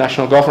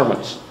national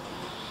governments.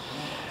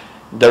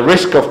 The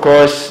risk of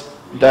course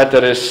that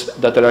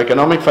there are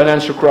economic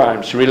financial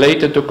crimes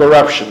related to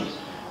corruption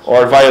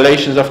or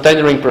violations of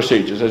tendering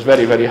procedures is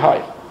very, very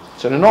high.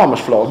 It's an enormous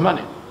flow of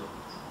money.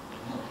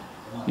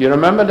 You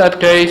remember that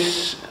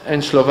case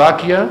in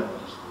Slovakia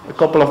a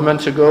couple of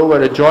months ago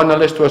where a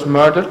journalist was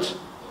murdered,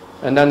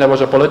 and then there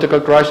was a political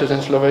crisis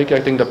in Slovakia.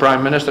 I think the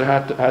Prime Minister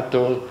had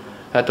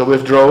to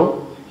withdraw.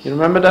 You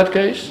remember that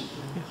case?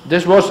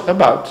 This was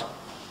about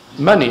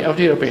money of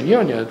the European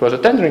Union. It was a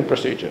tendering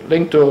procedure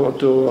linked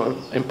to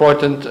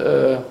important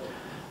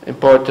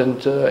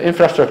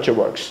infrastructure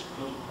works.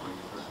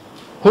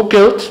 Who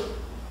killed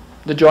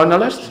the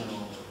journalist?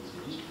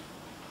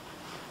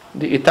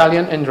 The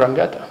Italian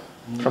 'Ndrangheta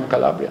from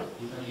Calabria.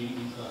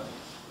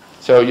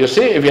 So you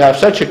see, if you have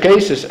such a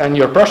cases and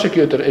your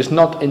prosecutor is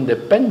not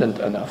independent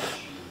enough,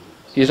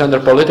 he is under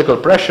political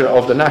pressure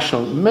of the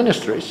national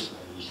ministries,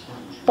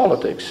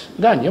 politics,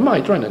 then you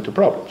might run into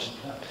problems.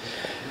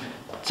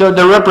 So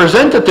the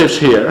representatives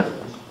here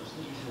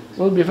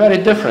will be very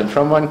different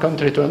from one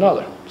country to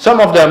another.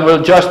 Some of them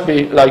will just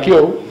be like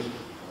you,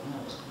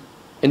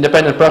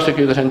 independent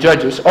prosecutors and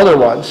judges. Other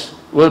ones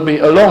will be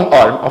a long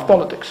arm of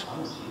politics.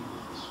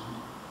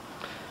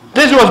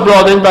 This was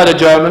brought in by the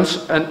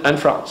Germans and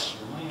France.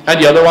 And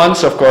the other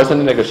ones, of course, in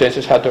the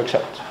negotiations had to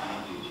accept.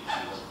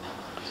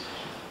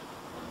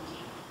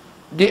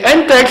 The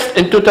end text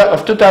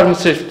of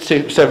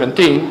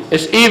 2017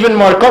 is even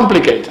more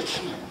complicated.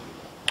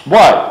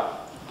 Why?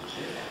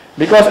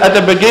 Because at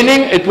the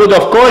beginning it would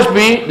of course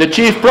be the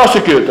chief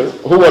prosecutor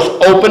who was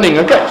opening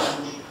a case,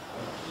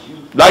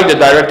 like the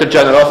Director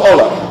General of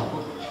OLAF.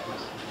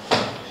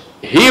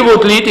 He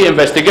would lead the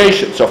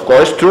investigations, of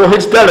course, through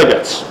his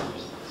delegates.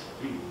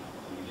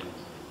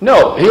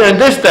 No, here in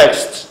this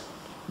text,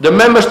 the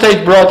member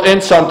state brought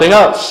in something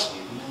else.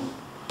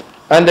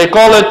 And they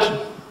call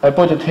it, I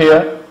put it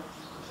here,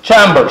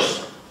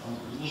 chambers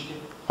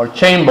or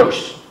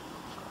chambers.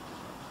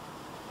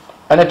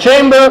 And a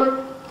chamber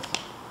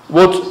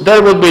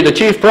there would be the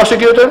chief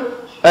prosecutor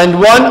and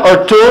one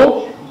or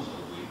two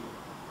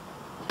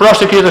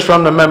prosecutors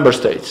from the member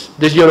states,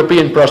 these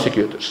European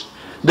prosecutors.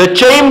 The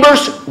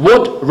chambers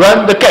would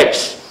run the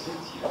case.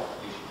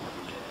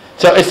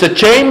 So it's the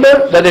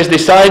chamber that is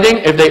deciding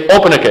if they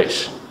open a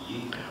case,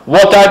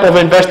 what type of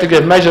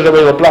investigative measure they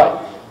will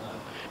apply,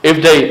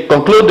 if they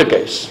conclude the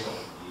case,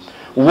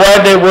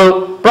 where they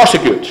will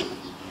prosecute.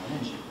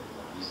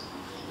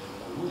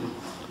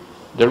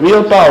 The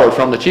real power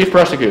from the chief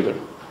prosecutor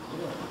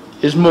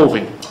is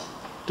moving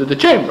to the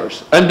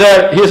chambers, and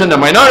there he is in the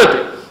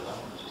minority.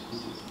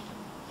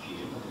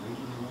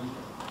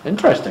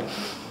 Interesting.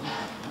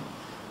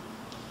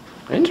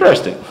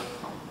 Interesting.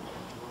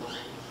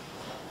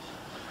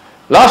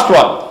 Last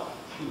one.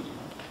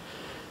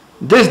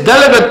 These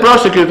delegate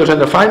prosecutors in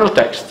the final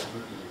text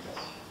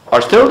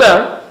are still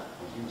there,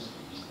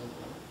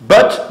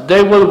 but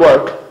they will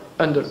work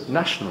under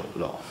national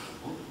law.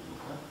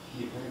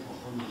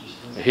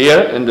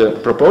 Here in the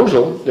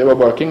proposal, they were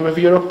working with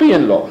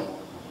European law.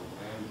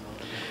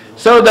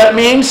 So that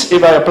means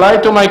if I apply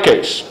to my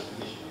case,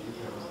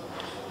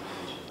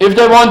 if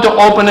they want to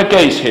open a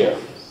case here,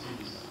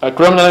 a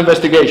criminal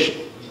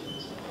investigation,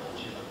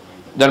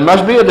 there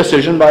must be a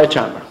decision by a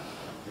chamber.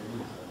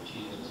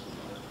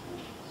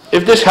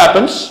 If this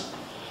happens,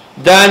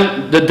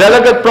 then the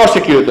delegate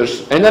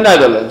prosecutors in the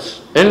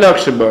Netherlands, in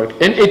Luxembourg,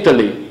 in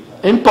Italy,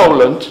 in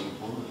Poland,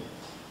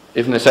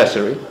 if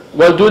necessary,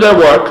 will do their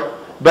work,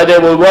 but they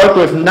will work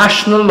with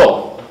national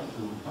law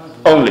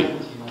only.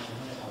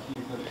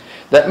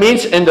 That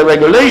means in the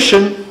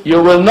regulation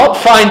you will not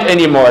find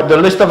anymore the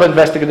list of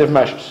investigative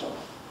measures.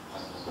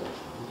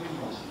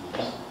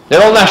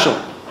 They're all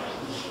national.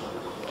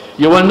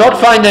 You will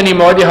not find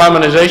anymore the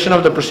harmonization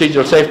of the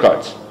procedural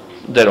safeguards.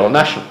 They're all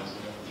national.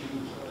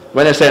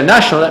 When I say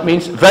national, that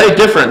means very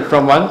different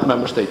from one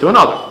member state to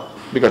another,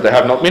 because they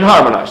have not been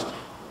harmonized.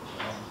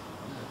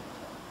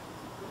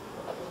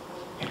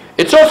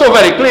 It's also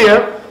very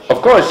clear,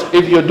 of course,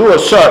 if you do a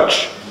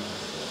search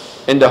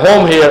in the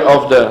home here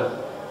of the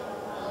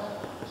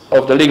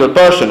legal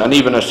person, and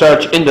even a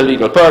search in the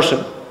legal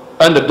person,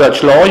 under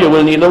Dutch law, you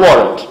will need a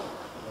warrant.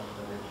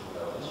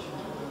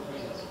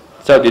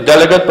 So the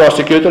delegate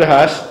prosecutor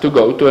has to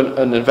go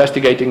to an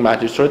investigating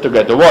magistrate to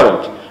get a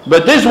warrant.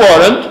 But this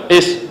warrant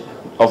is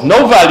of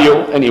no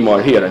value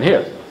anymore here and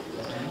here.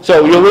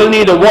 So you will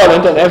need a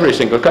warrant in every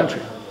single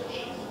country.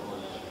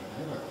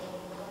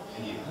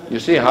 You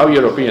see how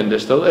European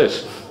this still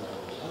is.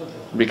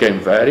 It became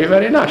very,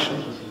 very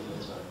national.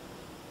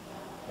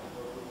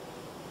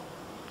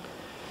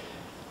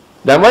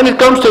 Then when it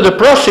comes to the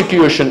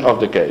prosecution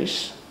of the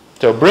case,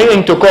 so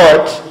bringing to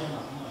court,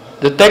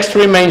 the text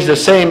remains the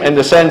same in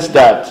the sense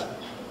that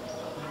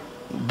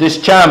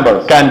this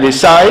chamber can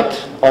decide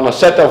on a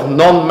set of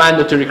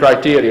non-mandatory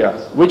criteria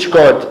which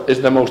court is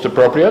the most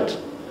appropriate.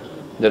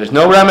 There is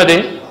no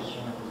remedy.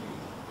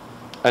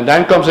 And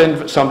then comes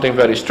in something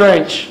very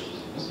strange.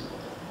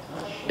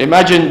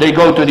 Imagine they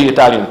go to the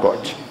Italian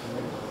court.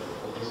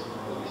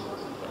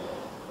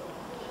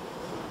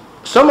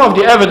 Some of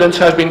the evidence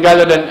has been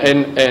gathered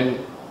in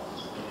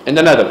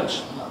the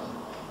Netherlands.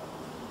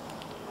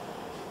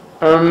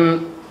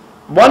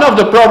 One of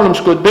the problems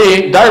could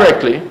be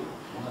directly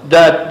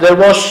that there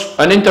was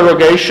an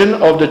interrogation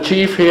of the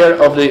chief here,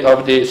 of the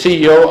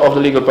CEO of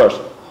the legal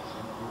person.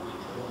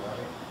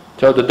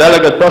 So the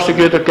delegate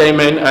prosecutor came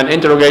in and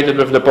interrogated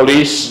with the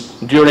police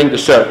during the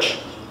search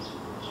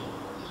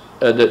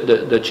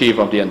the chief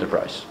of the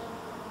enterprise.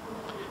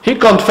 He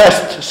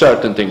confessed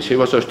certain things. He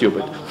was so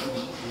stupid.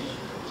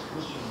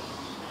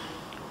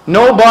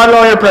 No bar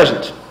lawyer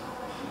present.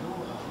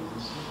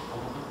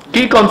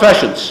 Key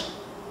confessions.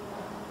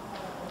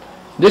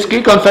 These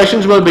key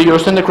confessions will be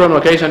used in the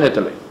criminal case in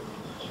Italy.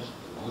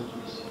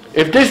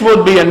 If this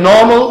would be a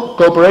normal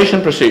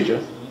cooperation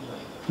procedure,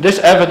 this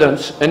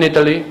evidence in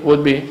Italy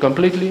would be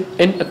completely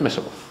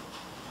inadmissible.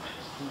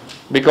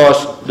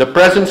 Because the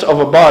presence of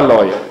a bar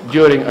lawyer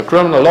during a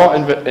criminal law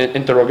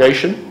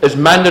interrogation is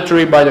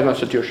mandatory by the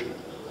Constitution.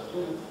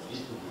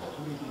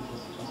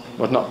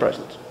 Was not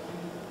present.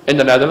 In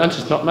the Netherlands,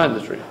 it's not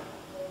mandatory.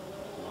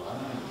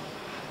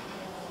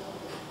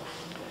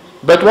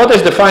 But what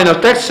is the final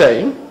text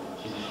saying?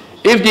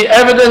 If the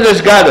evidence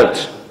is gathered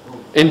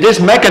in this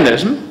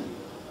mechanism,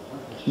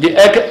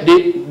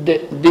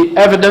 the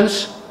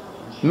evidence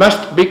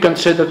must be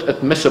considered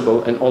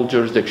admissible in all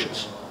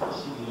jurisdictions.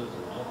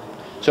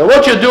 So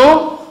what you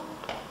do,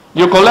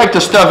 you collect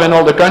the stuff in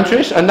all the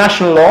countries, a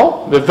national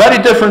law with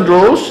very different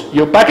rules,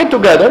 you pack it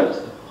together,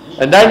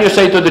 and then you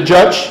say to the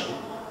judge,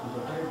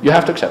 you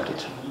have to accept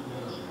it.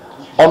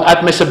 On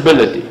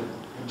admissibility.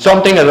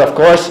 Something is, of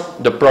course,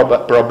 the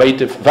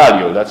probative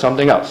value, that's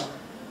something else.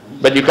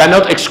 But you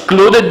cannot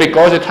exclude it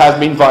because it has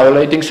been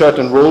violating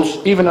certain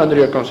rules, even under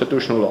your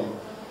constitutional law.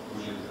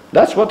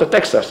 That's what the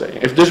texts are saying.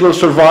 If this will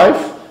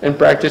survive in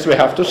practice, we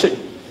have to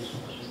see.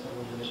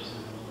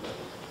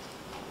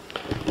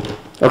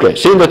 Okay,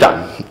 seeing the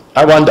time,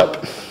 I wound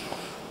up.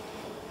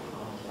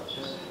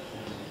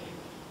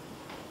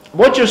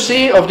 What you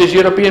see of this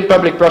European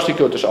Public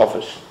Prosecutor's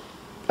Office,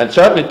 and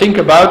certainly think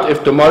about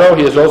if tomorrow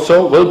he is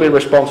also will be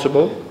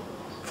responsible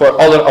for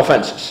other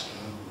offenses.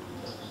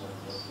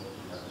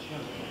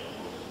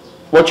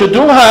 What you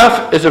do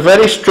have is a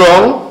very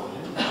strong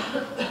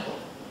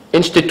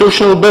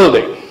institutional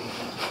building.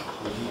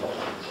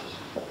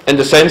 In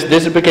the sense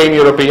this became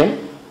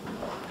European.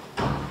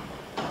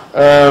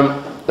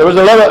 There will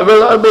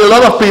be a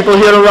lot of people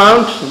here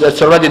around.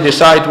 That's already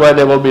decided where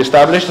they will be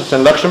established. It's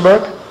in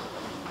Luxembourg.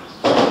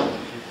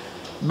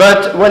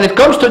 But when it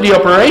comes to the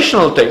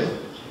operational thing,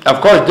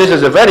 of course this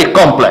is a very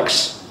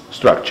complex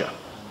structure.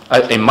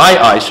 In my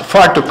eyes,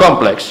 far too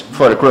complex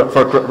for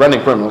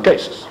running criminal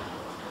cases.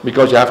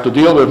 Because you have to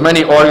deal with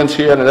many organs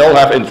here and they all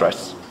have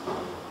interests.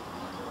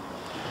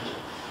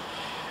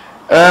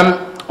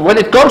 when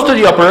it comes to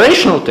the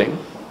operational thing,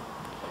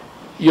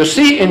 you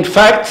see, in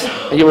fact,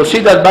 and you will see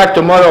that back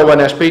tomorrow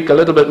when I speak a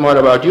little bit more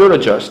about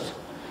Eurojust,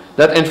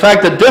 that in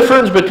fact the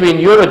difference between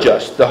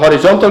Eurojust, the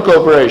horizontal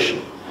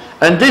cooperation,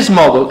 and this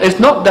model is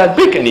not that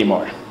big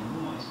anymore.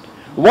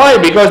 Why?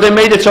 Because they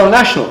made it so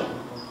national.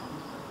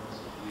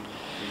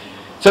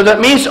 So that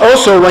means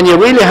also when you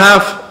really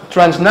have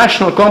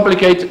transnational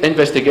complicated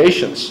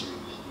investigations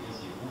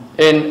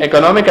in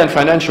economic and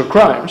financial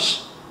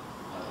crimes,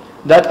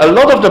 that a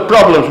lot of the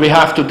problems we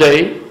have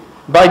today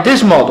by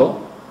this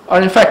model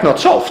are in fact not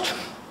solved.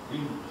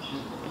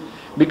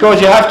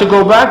 Because you have to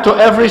go back to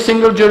every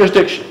single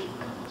jurisdiction.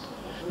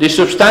 The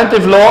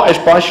substantive law is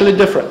partially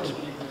different.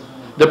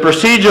 The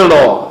procedure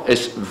law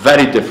is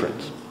very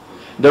different.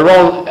 The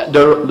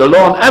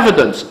law on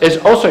evidence is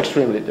also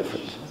extremely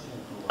different.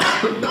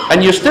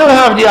 And you still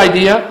have the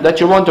idea that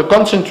you want to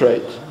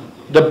concentrate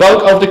the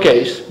bulk of the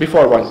case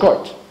before one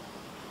court.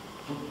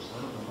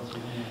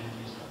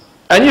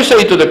 And you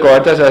say to the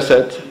court, as I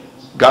said,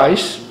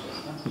 guys,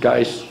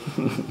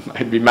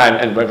 might be men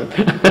and women,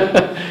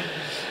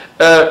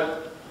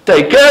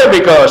 take care,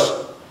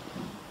 because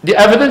the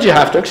evidence, you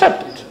have to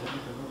accept it.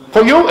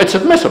 For you, it's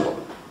admissible.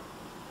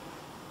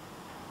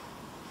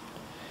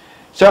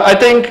 So I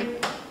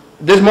think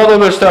this model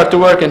will start to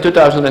work in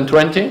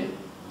 2020.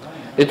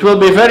 It will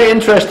be very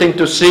interesting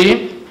to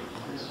see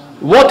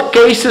what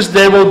cases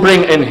they will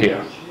bring in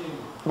here.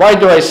 Why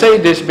do I say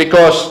this?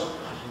 Because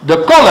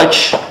the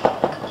college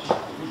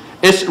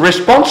is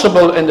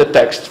responsible in the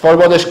text for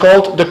what is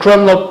called the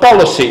criminal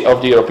policy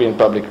of the European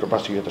Public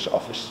Prosecutor's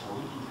Office.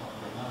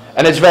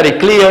 And it's very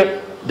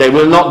clear they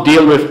will not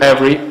deal with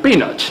every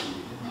peanut.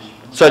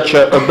 Such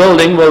a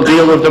building will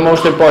deal with the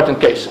most important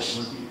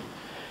cases.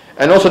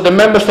 And also the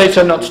member states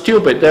are not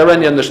stupid, they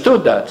already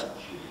understood that.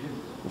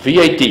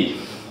 VAT.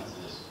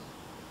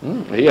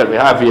 Here we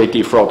have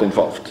VAT fraud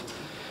involved.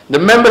 The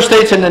member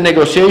states in the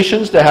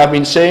negotiations, they have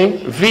been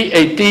saying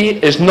VAT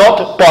is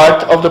not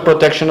part of the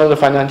protection of the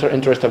financial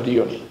interest of the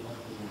Union.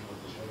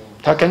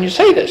 How can you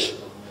say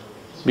this?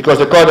 Because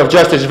the Court of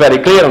Justice is very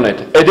clear on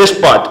it. It is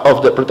part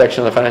of the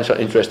protection of the financial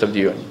interest of the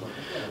Union.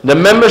 The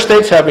member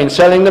states have been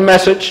selling the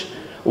message,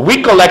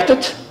 we collect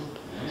it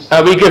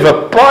and we give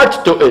a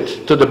part to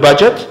it, to the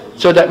budget,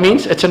 so that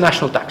means it's a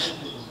national tax.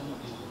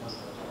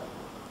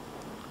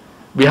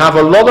 We have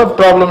a lot of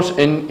problems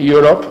in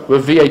Europe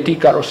with VAT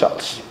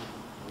carousels.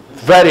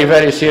 Very,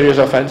 very serious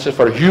offenses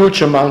for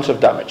huge amounts of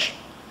damage.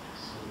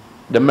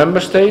 The member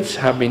states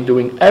have been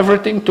doing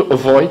everything to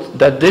avoid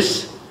that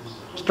this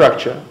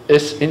structure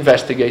is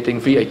investigating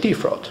VAT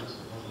fraud.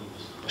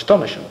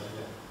 Astonishing.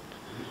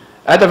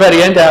 At the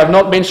very end they have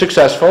not been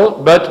successful,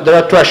 but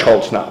there are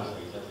thresholds now.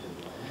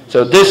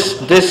 So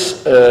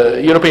this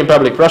European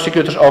Public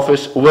Prosecutor's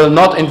Office will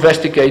not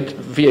investigate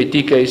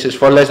VAT cases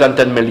for less than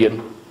 10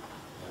 million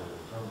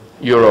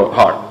euro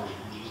harm.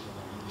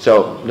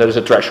 So there is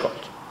a threshold.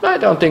 I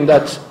don't think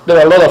that there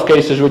are a lot of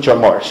cases which are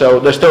more, so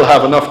they still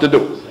have enough to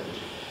do.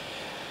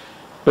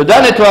 But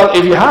then it will,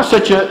 if you have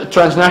such a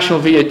transnational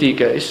VAT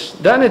case,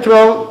 then it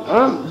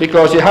will,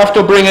 because you have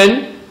to bring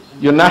in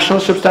your national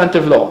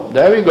substantive law.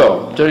 There we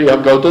go. So you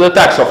go to the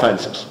tax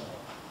offenses.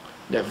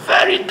 They're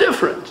very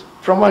different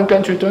from one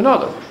country to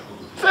another.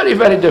 Very,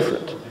 very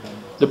different.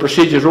 The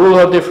procedures rules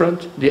are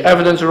different. The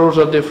evidence rules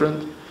are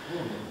different.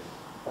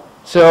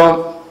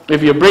 So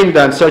if you bring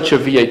then such a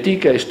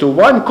VAT case to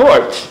one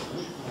court,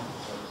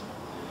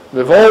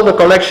 with all the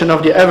collection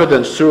of the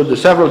evidence through the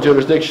several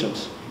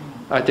jurisdictions,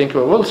 I think we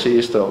will see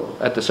still,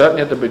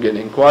 certainly at the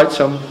beginning, quite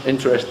some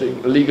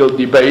interesting legal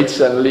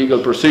debates and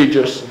legal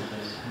procedures.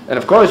 And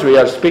of course we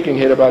are speaking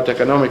here about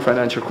economic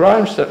financial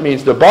crimes. That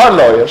means the bar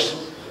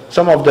lawyers,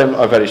 some of them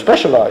are very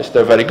specialized,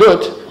 they're very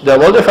good, they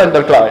will defend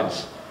their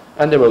clients,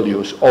 and they will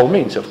use all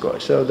means, of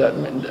course. So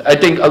that, I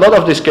think a lot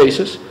of these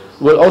cases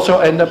will also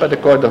end up at the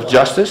Court of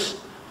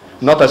Justice,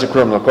 not as a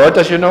criminal court,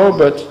 as you know,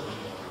 but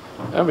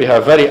we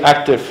have very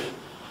active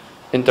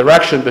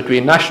interaction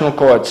between national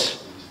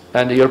courts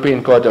and the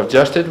European Court of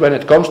Justice when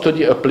it comes to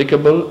the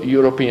applicable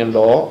European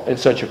law in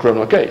such a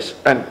criminal case.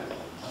 And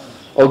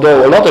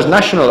although a lot is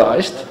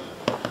nationalized,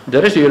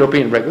 there is a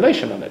European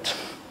regulation on it.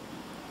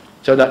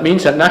 So that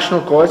means that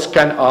national courts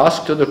can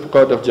ask to the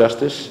Court of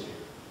Justice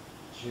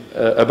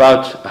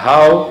about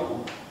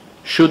how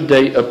should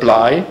they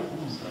apply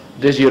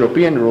these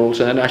European rules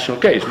in a national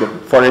case. But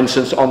for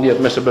instance, on the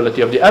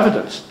admissibility of the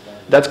evidence.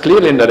 That's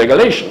clearly in the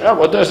regulation.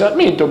 What does that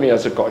mean to me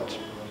as a court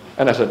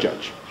and as a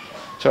judge?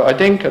 So I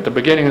think at the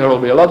beginning there will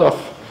be a lot of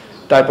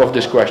type of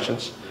these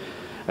questions.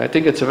 I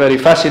think it's a very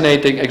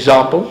fascinating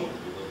example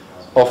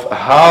of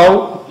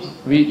how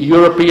we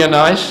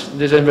Europeanize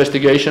this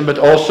investigation, but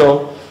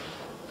also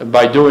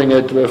by doing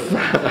it with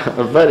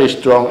a very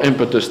strong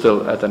impetus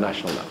still at the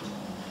national level.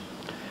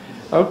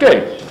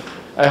 Okay,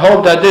 I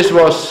hope that this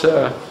was,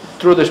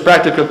 through this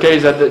practical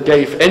case, that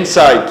gave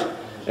insight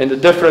in the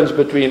difference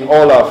between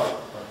OLAF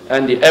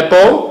and the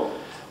EPO.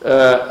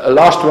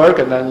 Last word,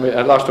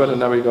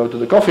 and then we go to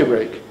the coffee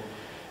break.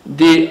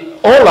 The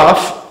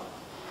OLAF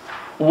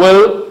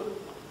will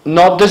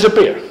not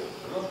disappear.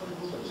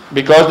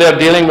 because they're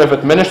dealing with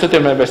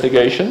administrative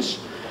investigations.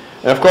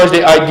 And of course,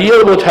 the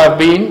ideal would have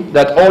been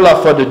that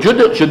OLAF for the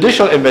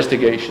judicial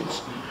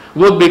investigations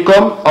would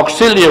become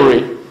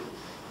auxiliary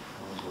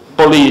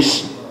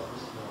police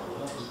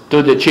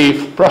to the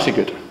chief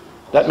prosecutor.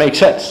 That makes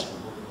sense.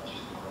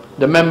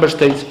 The member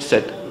states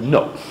said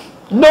no.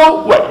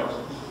 No way.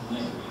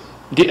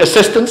 The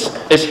assistance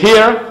is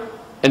here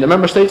in the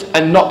member states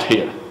and not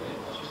here.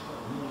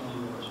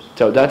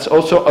 So that's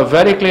also a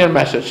very clear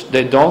message.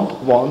 They don't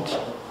want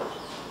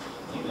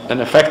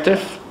an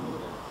effective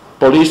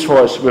police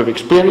force with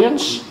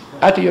experience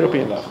at the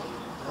European level.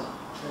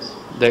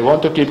 They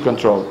want to keep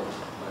control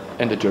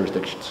in the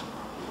jurisdictions.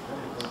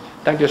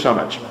 Thank you so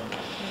much.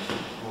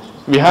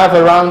 We have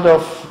a round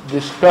of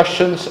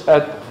discussions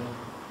at,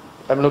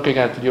 I'm looking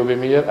at you,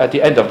 Wimir, at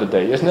the end of the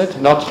day, isn't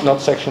it? Not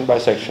section by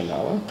section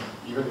now.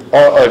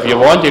 Or if you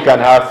want, you can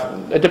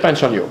have, it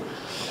depends on you.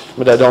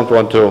 But I don't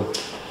want to.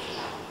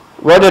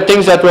 Were there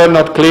things that were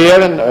not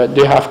clear and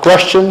do you have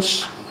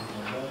questions?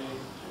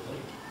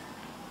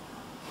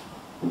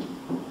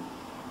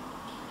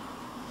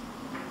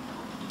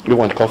 You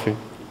want coffee?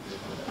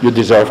 You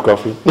deserve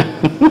coffee.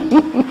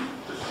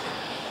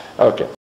 Okay.